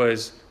 God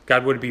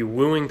would be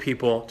wooing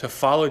people to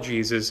follow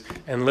Jesus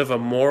and live a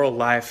moral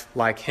life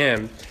like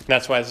him. And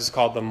that's why this is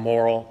called the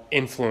moral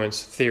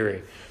influence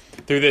theory.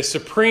 Through this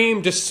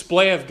supreme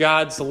display of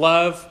God's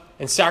love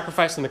and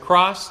sacrifice on the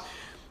cross,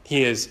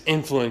 he is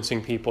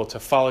influencing people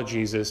to follow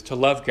Jesus, to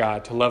love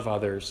God, to love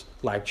others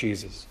like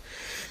Jesus.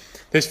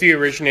 This view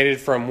originated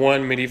from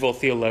one medieval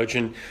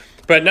theologian,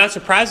 but not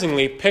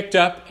surprisingly picked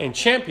up and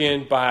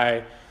championed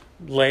by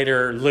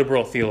later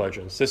liberal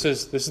theologians. This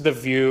is the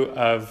view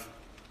of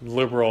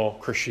liberal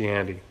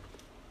Christianity.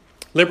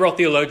 Liberal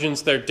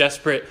theologians, they're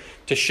desperate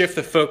to shift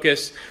the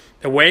focus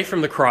away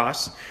from the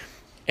cross.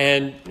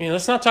 And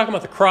let's not talk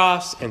about the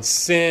cross and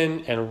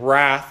sin and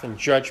wrath and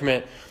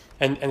judgment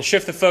and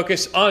shift the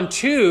focus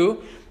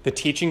onto the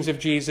teachings of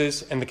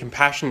Jesus and the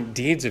compassionate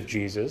deeds of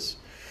Jesus.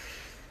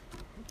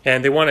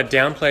 And they want to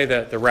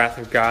downplay the wrath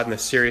of God and the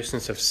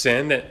seriousness of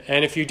sin.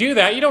 And if you do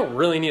that, you don't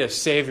really need a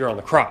savior on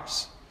the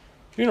cross.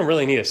 You don't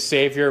really need a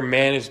savior.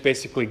 Man is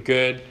basically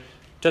good.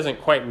 Doesn't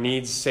quite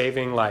need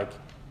saving like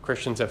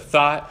Christians have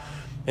thought.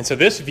 And so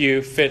this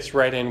view fits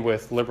right in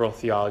with liberal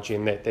theology,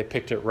 and they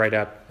picked it right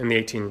up in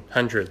the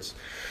 1800s.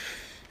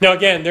 Now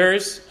again,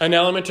 there's an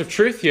element of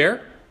truth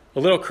here, a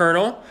little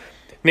kernel,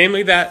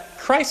 namely that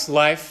Christ's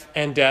life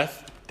and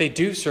death, they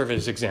do serve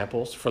as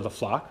examples for the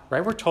flock,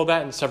 right? We're told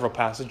that in several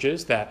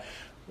passages, that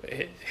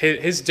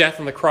his death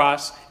on the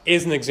cross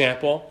is an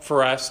example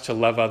for us to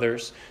love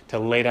others, to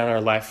lay down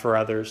our life for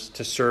others,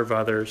 to serve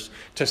others,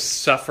 to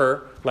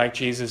suffer like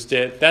Jesus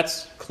did.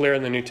 That's clear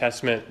in the New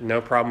Testament,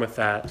 no problem with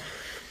that.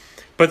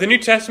 But the New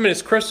Testament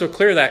is crystal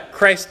clear that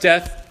Christ's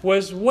death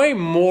was way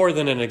more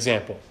than an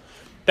example.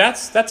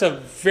 That's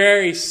a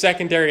very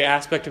secondary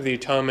aspect of the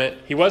atonement.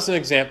 He was an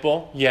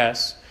example,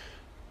 yes,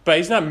 but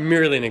he's not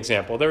merely an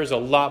example. There is a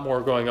lot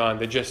more going on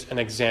than just an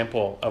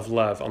example of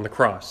love on the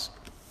cross.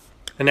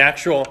 An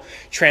actual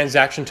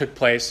transaction took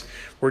place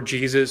where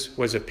Jesus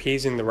was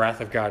appeasing the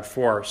wrath of God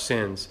for our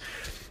sins.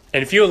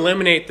 And if you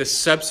eliminate the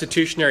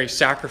substitutionary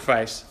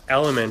sacrifice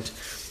element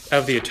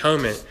of the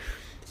atonement,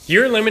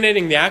 you're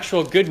eliminating the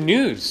actual good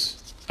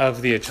news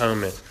of the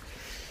atonement.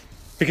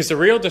 Because the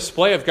real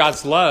display of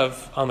God's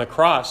love on the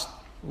cross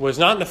was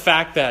not in the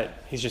fact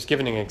that he's just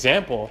giving an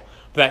example,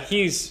 but that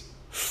he's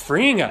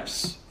freeing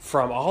us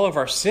from all of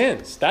our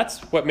sins. That's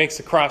what makes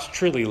the cross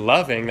truly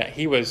loving, that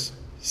he was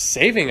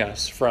saving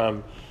us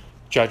from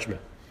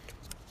judgment.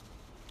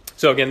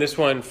 So again, this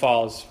one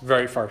falls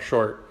very far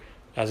short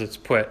as it's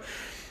put.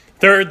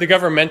 Third, the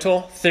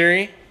governmental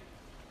theory.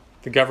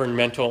 The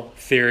governmental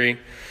theory.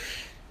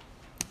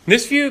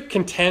 This view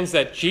contends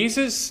that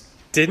Jesus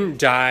didn't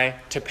die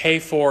to pay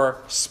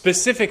for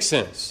specific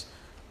sins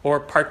or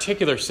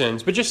particular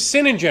sins, but just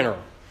sin in general.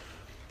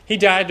 He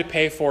died to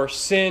pay for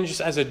sin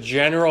just as a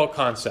general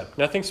concept,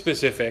 nothing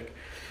specific.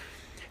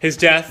 His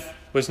death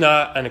was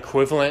not an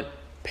equivalent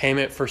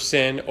payment for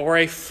sin or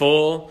a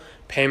full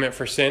payment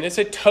for sin. It's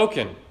a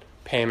token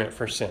payment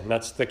for sin.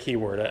 That's the key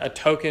word, a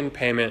token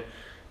payment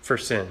for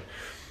sin.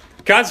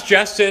 God's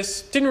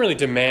justice didn't really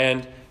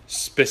demand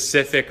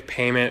specific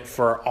payment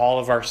for all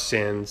of our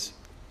sins.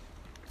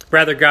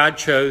 Rather, God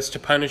chose to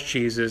punish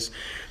Jesus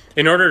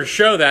in order to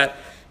show that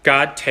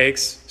God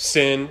takes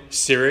sin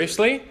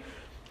seriously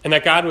and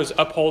that God was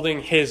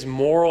upholding his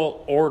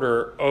moral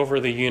order over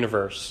the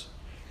universe.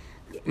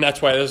 And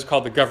that's why this is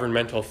called the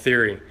governmental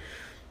theory.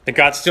 That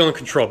God's still in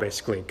control,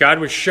 basically. God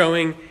was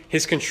showing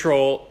his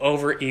control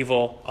over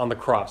evil on the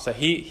cross. That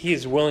he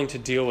is willing to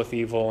deal with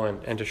evil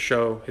and to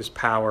show his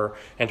power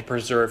and to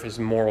preserve his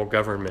moral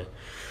government.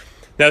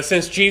 Now,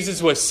 since Jesus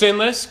was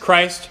sinless,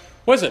 Christ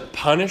wasn't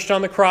punished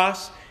on the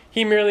cross.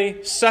 He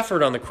merely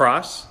suffered on the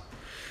cross.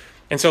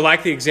 And so,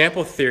 like the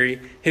example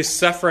theory, his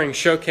suffering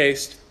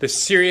showcased the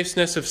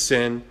seriousness of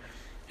sin,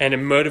 and it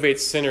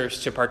motivates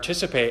sinners to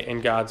participate in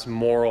God's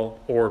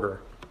moral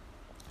order.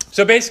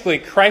 So basically,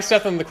 Christ's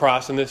death on the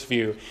cross, in this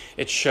view,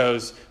 it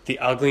shows the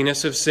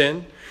ugliness of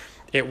sin.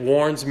 It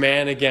warns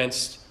man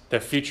against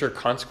the future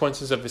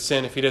consequences of the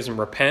sin if he doesn't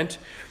repent.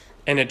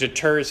 And it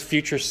deters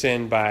future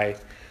sin by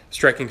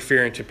striking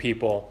fear into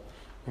people.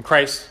 And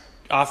Christ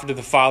offered to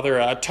the Father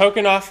a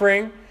token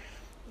offering,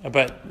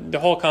 but the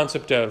whole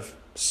concept of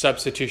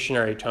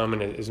substitutionary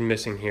atonement is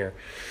missing here.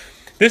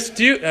 This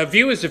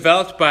view was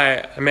developed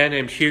by a man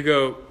named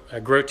Hugo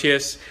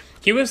Grotius.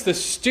 He was the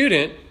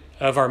student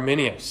of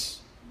Arminius.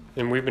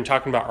 And we've been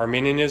talking about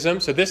Arminianism.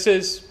 So this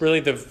is really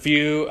the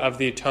view of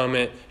the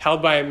atonement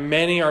held by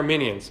many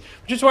Arminians,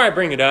 which is why I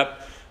bring it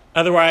up.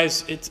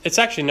 Otherwise, it's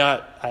actually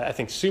not, I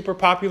think, super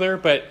popular,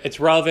 but it's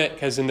relevant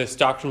because in this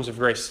Doctrines of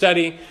Grace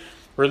study,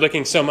 we're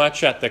looking so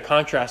much at the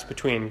contrast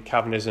between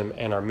Calvinism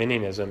and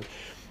Arminianism.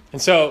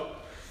 And so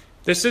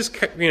this is,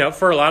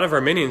 for a lot of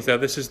Arminians, though,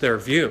 this is their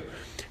view.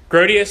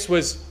 Grotius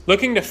was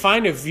looking to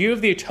find a view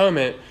of the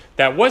atonement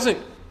that wasn't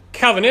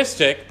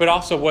Calvinistic, but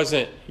also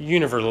wasn't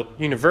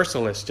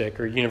universalistic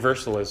or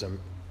universalism.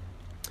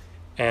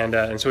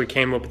 And so he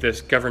came up with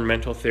this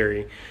governmental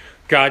theory,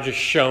 God just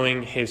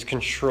showing his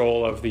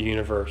control of the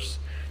universe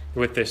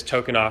with this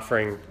token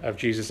offering of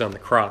Jesus on the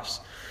cross.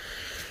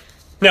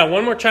 Now,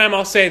 one more time,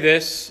 I'll say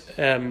this,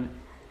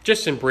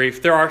 just in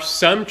brief. There are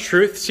some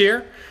truths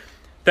here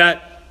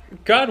that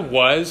God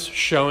was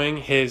showing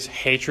his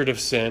hatred of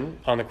sin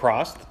on the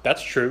cross.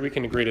 That's true. We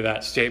can agree to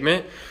that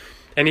statement.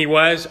 And he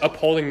was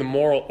upholding the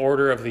moral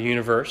order of the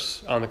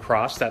universe on the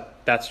cross.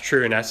 That's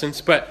true in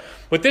essence. But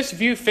what this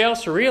view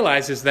fails to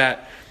realize is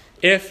that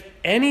if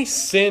any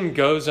sin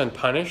goes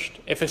unpunished,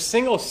 if a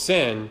single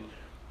sin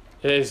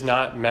is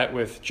not met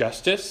with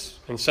justice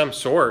in some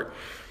sort,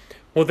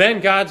 well, then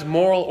God's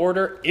moral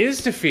order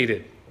is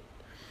defeated.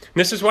 And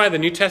this is why the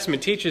New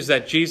Testament teaches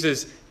that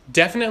Jesus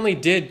definitely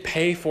did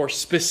pay for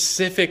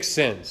specific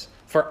sins,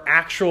 for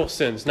actual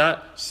sins,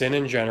 not sin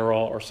in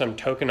general or some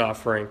token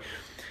offering.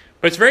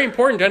 But it's very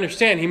important to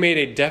understand he made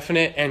a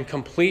definite and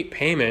complete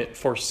payment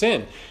for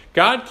sin.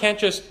 God can't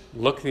just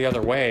look the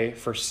other way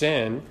for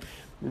sin.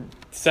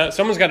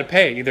 Someone's got to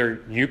pay.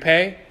 Either you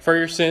pay for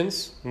your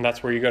sins, and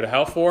that's where you go to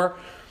hell for,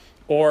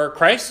 or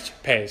Christ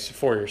pays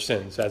for your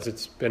sins, as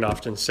it's been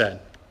often said.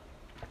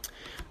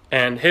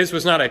 And his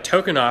was not a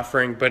token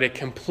offering, but a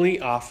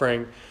complete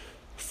offering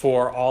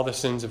for all the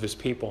sins of his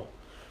people.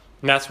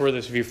 And that's where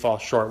this view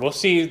falls short. We'll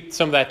see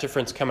some of that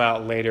difference come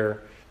out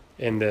later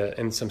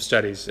in some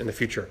studies in the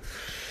future.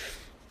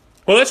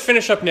 Well, let's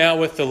finish up now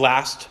with the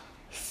last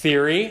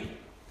theory.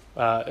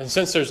 And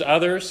since there's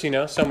others,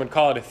 some would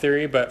call it a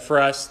theory, but for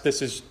us,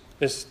 this,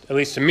 at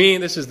least to me,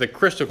 this is the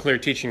crystal clear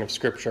teaching of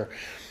Scripture.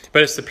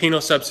 But it's the penal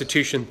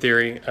substitution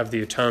theory of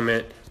the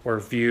atonement, or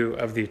view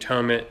of the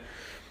atonement,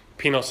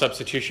 penal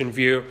substitution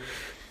view.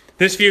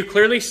 This view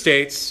clearly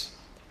states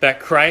that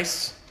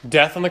Christ's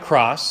death on the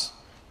cross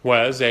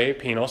was a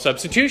penal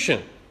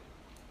substitution.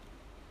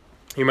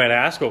 You might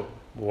ask, well,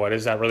 what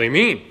does that really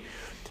mean?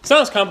 It's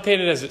not as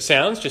complicated as it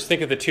sounds. Just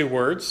think of the two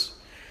words.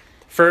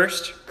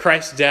 First,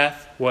 Christ's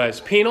death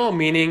was penal,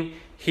 meaning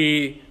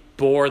he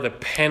bore the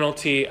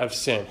penalty of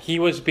sin. He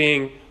was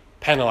being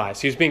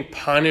penalized. He was being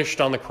punished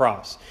on the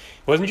cross.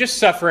 It wasn't just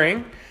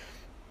suffering,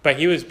 but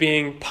he was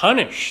being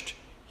punished.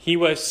 He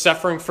was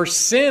suffering for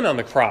sin on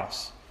the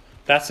cross.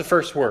 That's the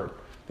first word.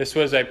 This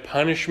was a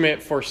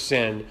punishment for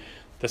sin.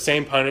 The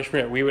same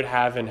punishment we would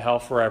have in hell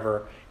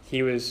forever,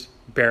 he was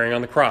bearing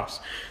on the cross.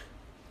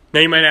 Now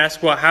you might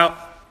ask, well, how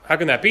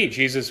can that be?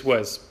 Jesus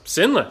was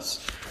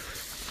sinless.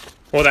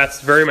 Well,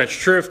 that's very much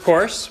true, of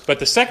course. But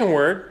the second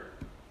word,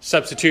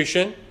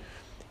 substitution,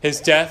 his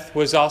death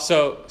was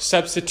also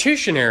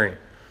substitutionary,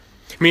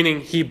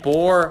 meaning he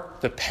bore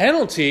the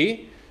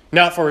penalty,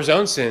 not for his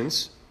own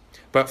sins,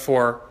 but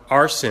for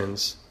our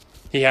sins.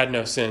 He had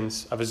no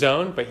sins of his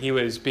own, but he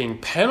was being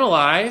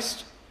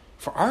penalized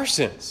for our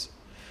sins.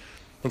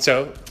 And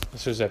so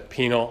this was a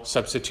penal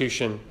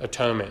substitution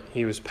atonement.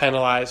 He was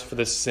penalized for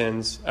the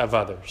sins of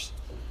others.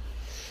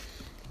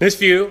 This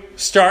view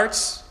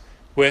starts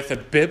with a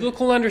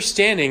biblical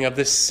understanding of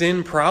the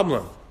sin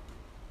problem.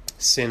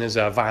 Sin is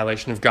a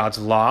violation of God's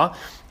law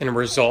and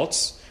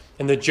results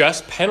in the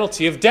just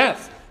penalty of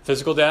death,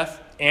 physical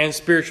death and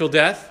spiritual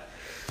death.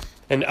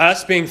 And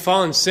us being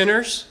fallen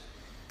sinners,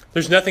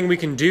 there's nothing we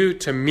can do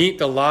to meet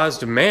the law's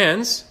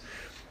demands.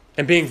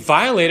 And being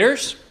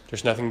violators,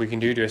 there's nothing we can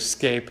do to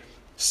escape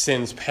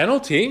sin's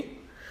penalty.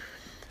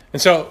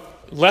 And so,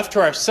 left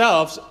to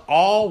ourselves,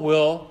 all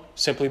will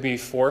simply be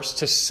forced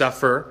to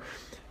suffer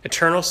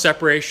eternal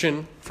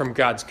separation from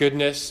God's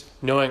goodness,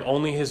 knowing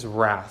only his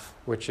wrath,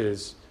 which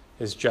is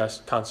his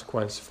just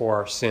consequence for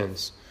our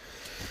sins.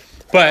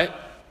 But,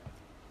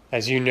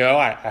 as you know,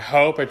 I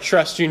hope, I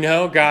trust you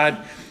know,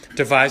 God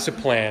devised a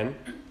plan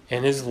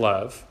in his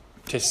love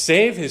to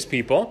save his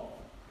people.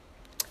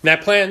 And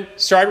that plan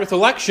started with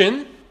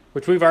election,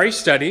 which we've already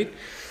studied,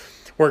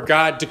 where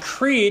God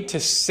decreed to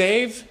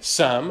save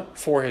some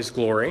for his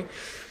glory.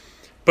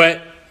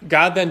 But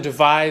God then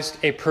devised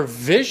a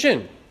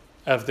provision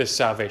of this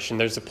salvation.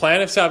 There's a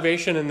plan of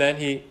salvation, and then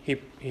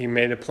he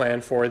made a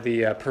plan for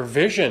the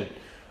provision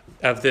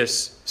of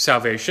this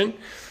salvation.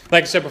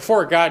 Like I said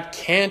before, God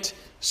can't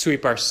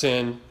sweep our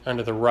sin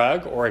under the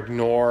rug or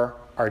ignore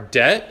our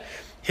debt.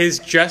 His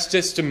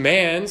justice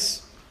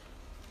demands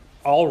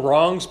all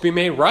wrongs be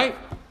made right.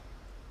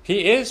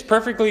 He is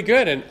perfectly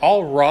good, and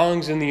all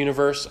wrongs in the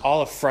universe,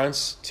 all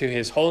affronts to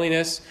his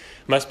holiness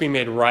must be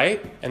made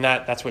right, and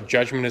that's what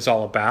judgment is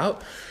all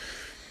about.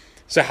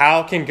 So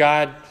how can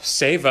God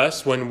save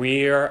us when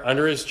we are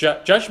under his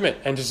judgment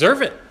and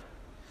deserve it?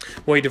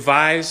 Well, he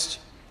devised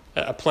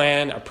a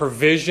plan, a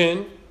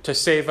provision to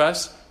save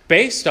us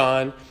based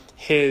on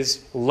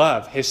his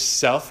love, his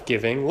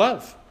self-giving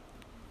love.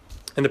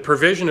 And the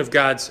provision of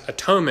God's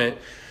atonement,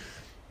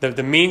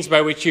 the means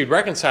by which he would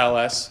reconcile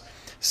us,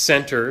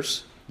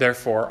 centers,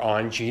 therefore,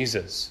 on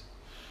Jesus.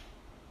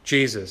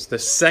 Jesus, the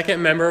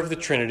second member of the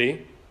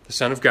Trinity, the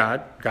Son of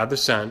God, God the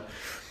Son.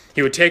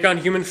 He would take on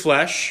human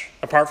flesh,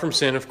 apart from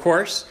sin, of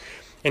course,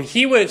 and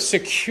he would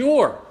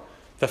secure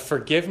the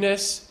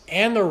forgiveness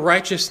and the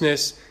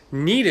righteousness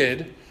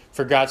needed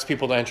for God's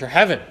people to enter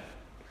heaven.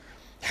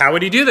 How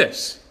would he do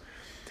this?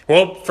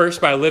 Well,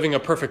 first by living a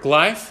perfect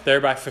life,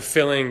 thereby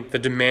fulfilling the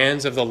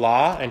demands of the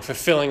law and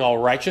fulfilling all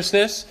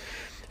righteousness,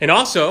 and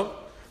also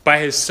by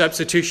his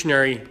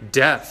substitutionary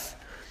death,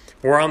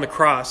 where on the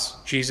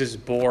cross, Jesus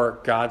bore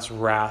God's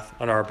wrath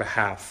on our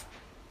behalf.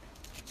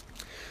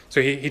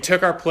 So he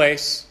took our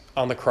place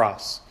on the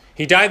cross.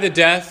 He died the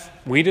death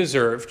we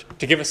deserved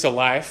to give us a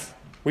life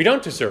we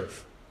don't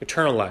deserve,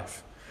 eternal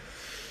life.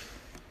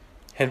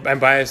 And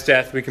by his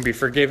death, we can be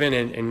forgiven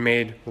and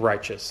made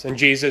righteous. And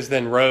Jesus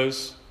then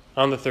rose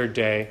on the third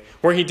day,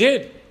 where he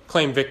did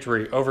claim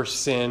victory over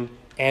sin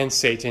and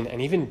Satan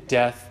and even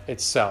death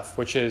itself,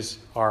 which is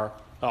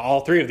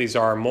all three of these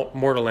are our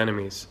mortal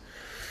enemies.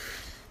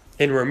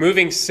 In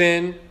removing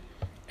sin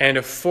and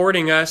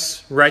affording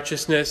us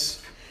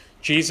righteousness,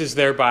 Jesus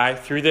thereby,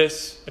 through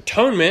this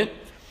atonement,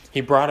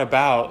 he brought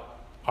about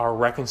our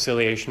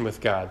reconciliation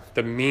with God,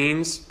 the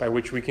means by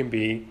which we can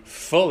be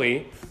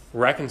fully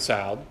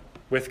reconciled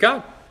with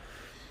God.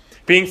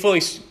 Being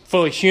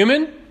fully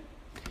human,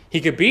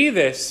 he could be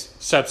this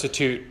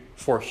substitute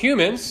for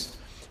humans.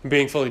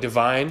 Being fully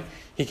divine,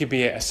 he could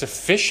be a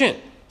sufficient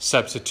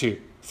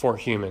substitute for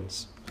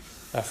humans,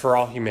 for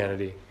all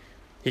humanity.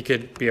 He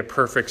could be a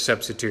perfect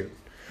substitute.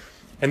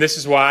 And this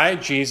is why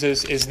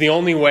Jesus is the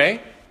only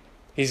way.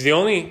 He's the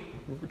only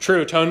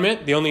true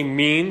atonement, the only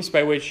means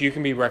by which you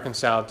can be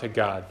reconciled to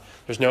God.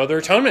 There's no other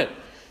atonement,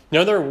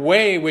 no other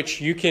way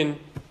which you can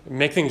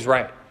make things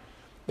right.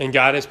 And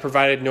God has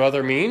provided no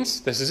other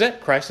means. This is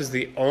it. Christ is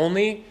the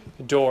only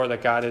door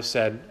that God has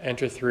said,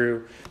 enter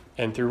through.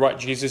 And through what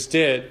Jesus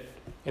did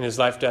in his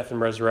life, death,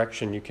 and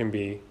resurrection, you can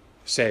be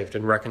saved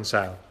and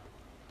reconciled.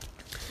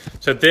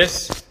 So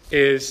this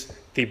is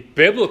the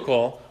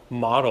biblical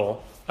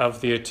model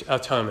of the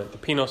atonement, the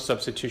penal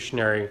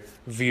substitutionary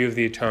view of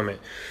the atonement.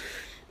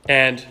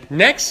 And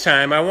next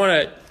time, I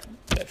want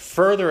to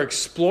further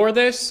explore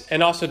this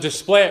and also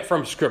display it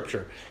from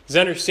Scripture. Because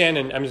understand,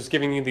 and I'm just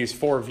giving you these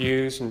 4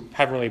 views and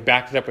haven't really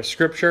backed it up with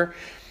Scripture.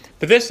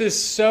 But this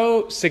is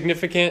so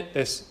significant,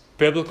 this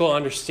biblical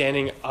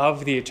understanding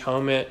of the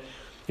atonement.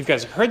 You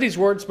guys have heard these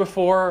words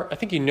before. I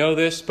think you know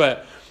this,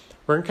 but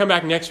we're going to come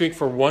back next week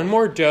for one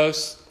more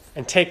dose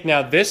and take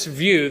now this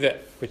view,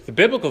 that with the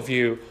biblical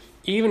view,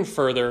 even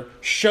further,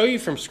 show you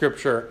from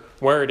Scripture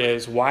where it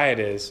is, why it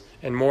is,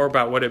 and more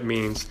about what it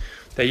means,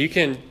 that you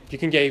can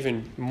get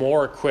even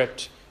more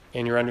equipped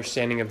in your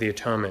understanding of the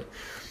atonement.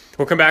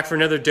 We'll come back for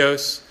another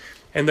dose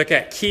and look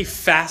at key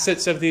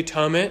facets of the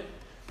atonement,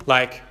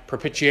 like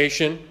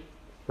propitiation,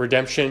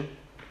 redemption,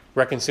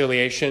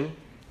 reconciliation,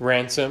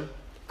 ransom,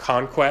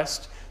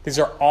 conquest. These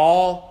are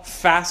all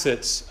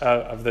facets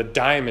of the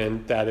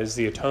diamond that is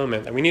the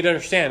atonement. And we need to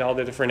understand all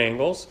the different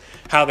angles,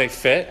 how they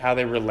fit, how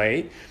they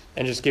relate,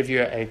 and just give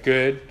you a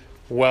good,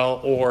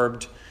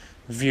 well-orbed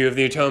view of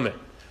the atonement.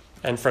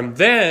 And from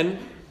then,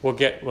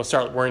 we'll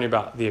start worrying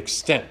about the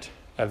extent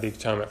of the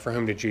atonement. For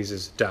whom did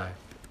Jesus die?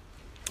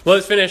 Well,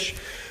 let's finish.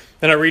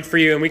 Then I'll read for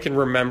you, and we can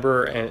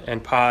remember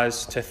and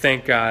pause to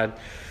thank God.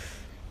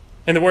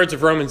 In the words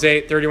of Romans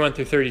 8, 31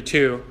 through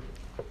 32,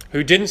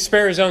 who didn't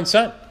spare his own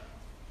son.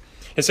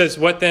 It says,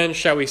 what then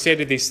shall we say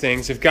to these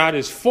things? If God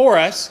is for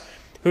us,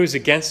 who is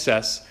against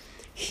us?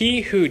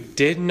 He who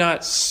did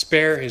not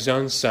spare his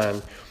own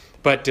son,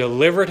 but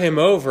delivered him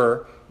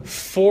over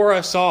for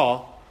us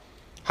all,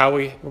 how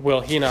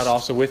will he not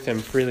also with him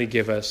freely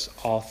give us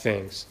all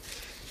things?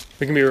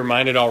 We can be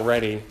reminded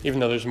already,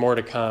 even though there's more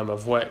to come,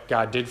 of what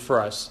God did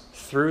for us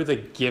through the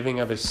giving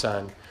of his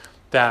son,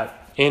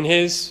 that in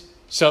his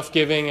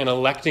self-giving and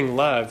electing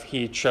love,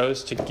 he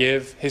chose to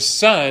give his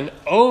son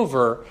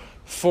over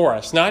for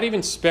us, not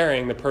even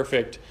sparing the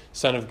perfect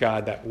Son of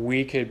God, that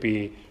we could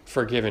be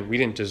forgiven. We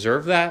didn't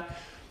deserve that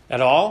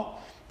at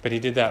all, but he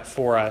did that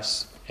for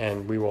us,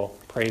 and we will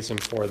praise him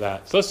for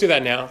that. So let's do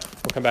that now.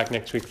 We'll come back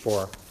next week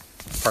for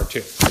part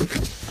 2.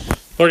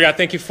 Lord God,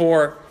 thank you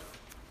for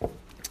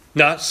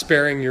not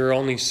sparing your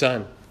only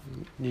son.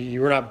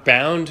 You were not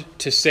bound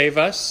to save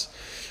us,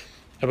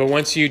 but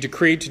once you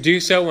decreed to do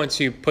so, once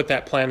you put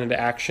that plan into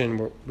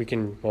action, we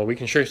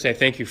can sure say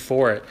thank you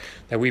for it,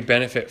 that we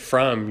benefit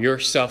from your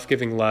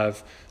self-giving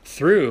love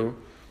through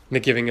the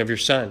giving of your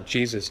son,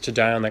 Jesus, to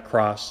die on that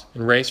cross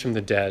and raise from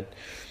the dead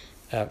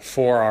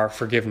for our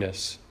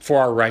forgiveness, for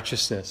our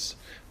righteousness.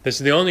 This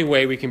is the only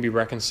way we can be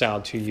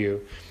reconciled to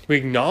you. We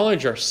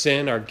acknowledge our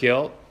sin, our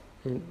guilt,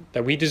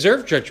 that we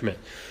deserve judgment.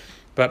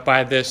 But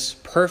by this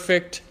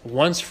perfect,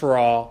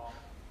 once-for-all,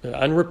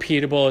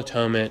 unrepeatable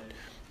atonement,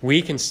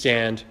 we can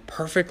stand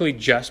perfectly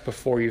just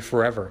before you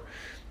forever.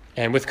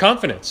 And with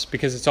confidence,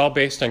 because it's all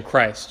based on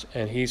Christ,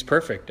 and he's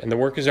perfect, and the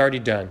work is already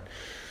done.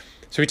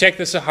 So we take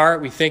this to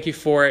heart, we thank you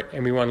for it,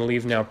 and we want to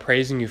leave now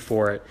praising you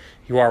for it.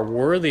 You are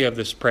worthy of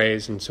this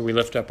praise, and so we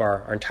lift up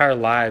our entire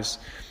lives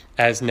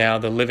as now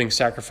the living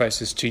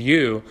sacrifices to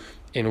you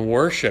in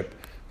worship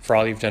for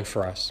all you've done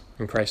for us.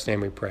 In Christ's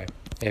name we pray.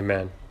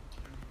 Amen.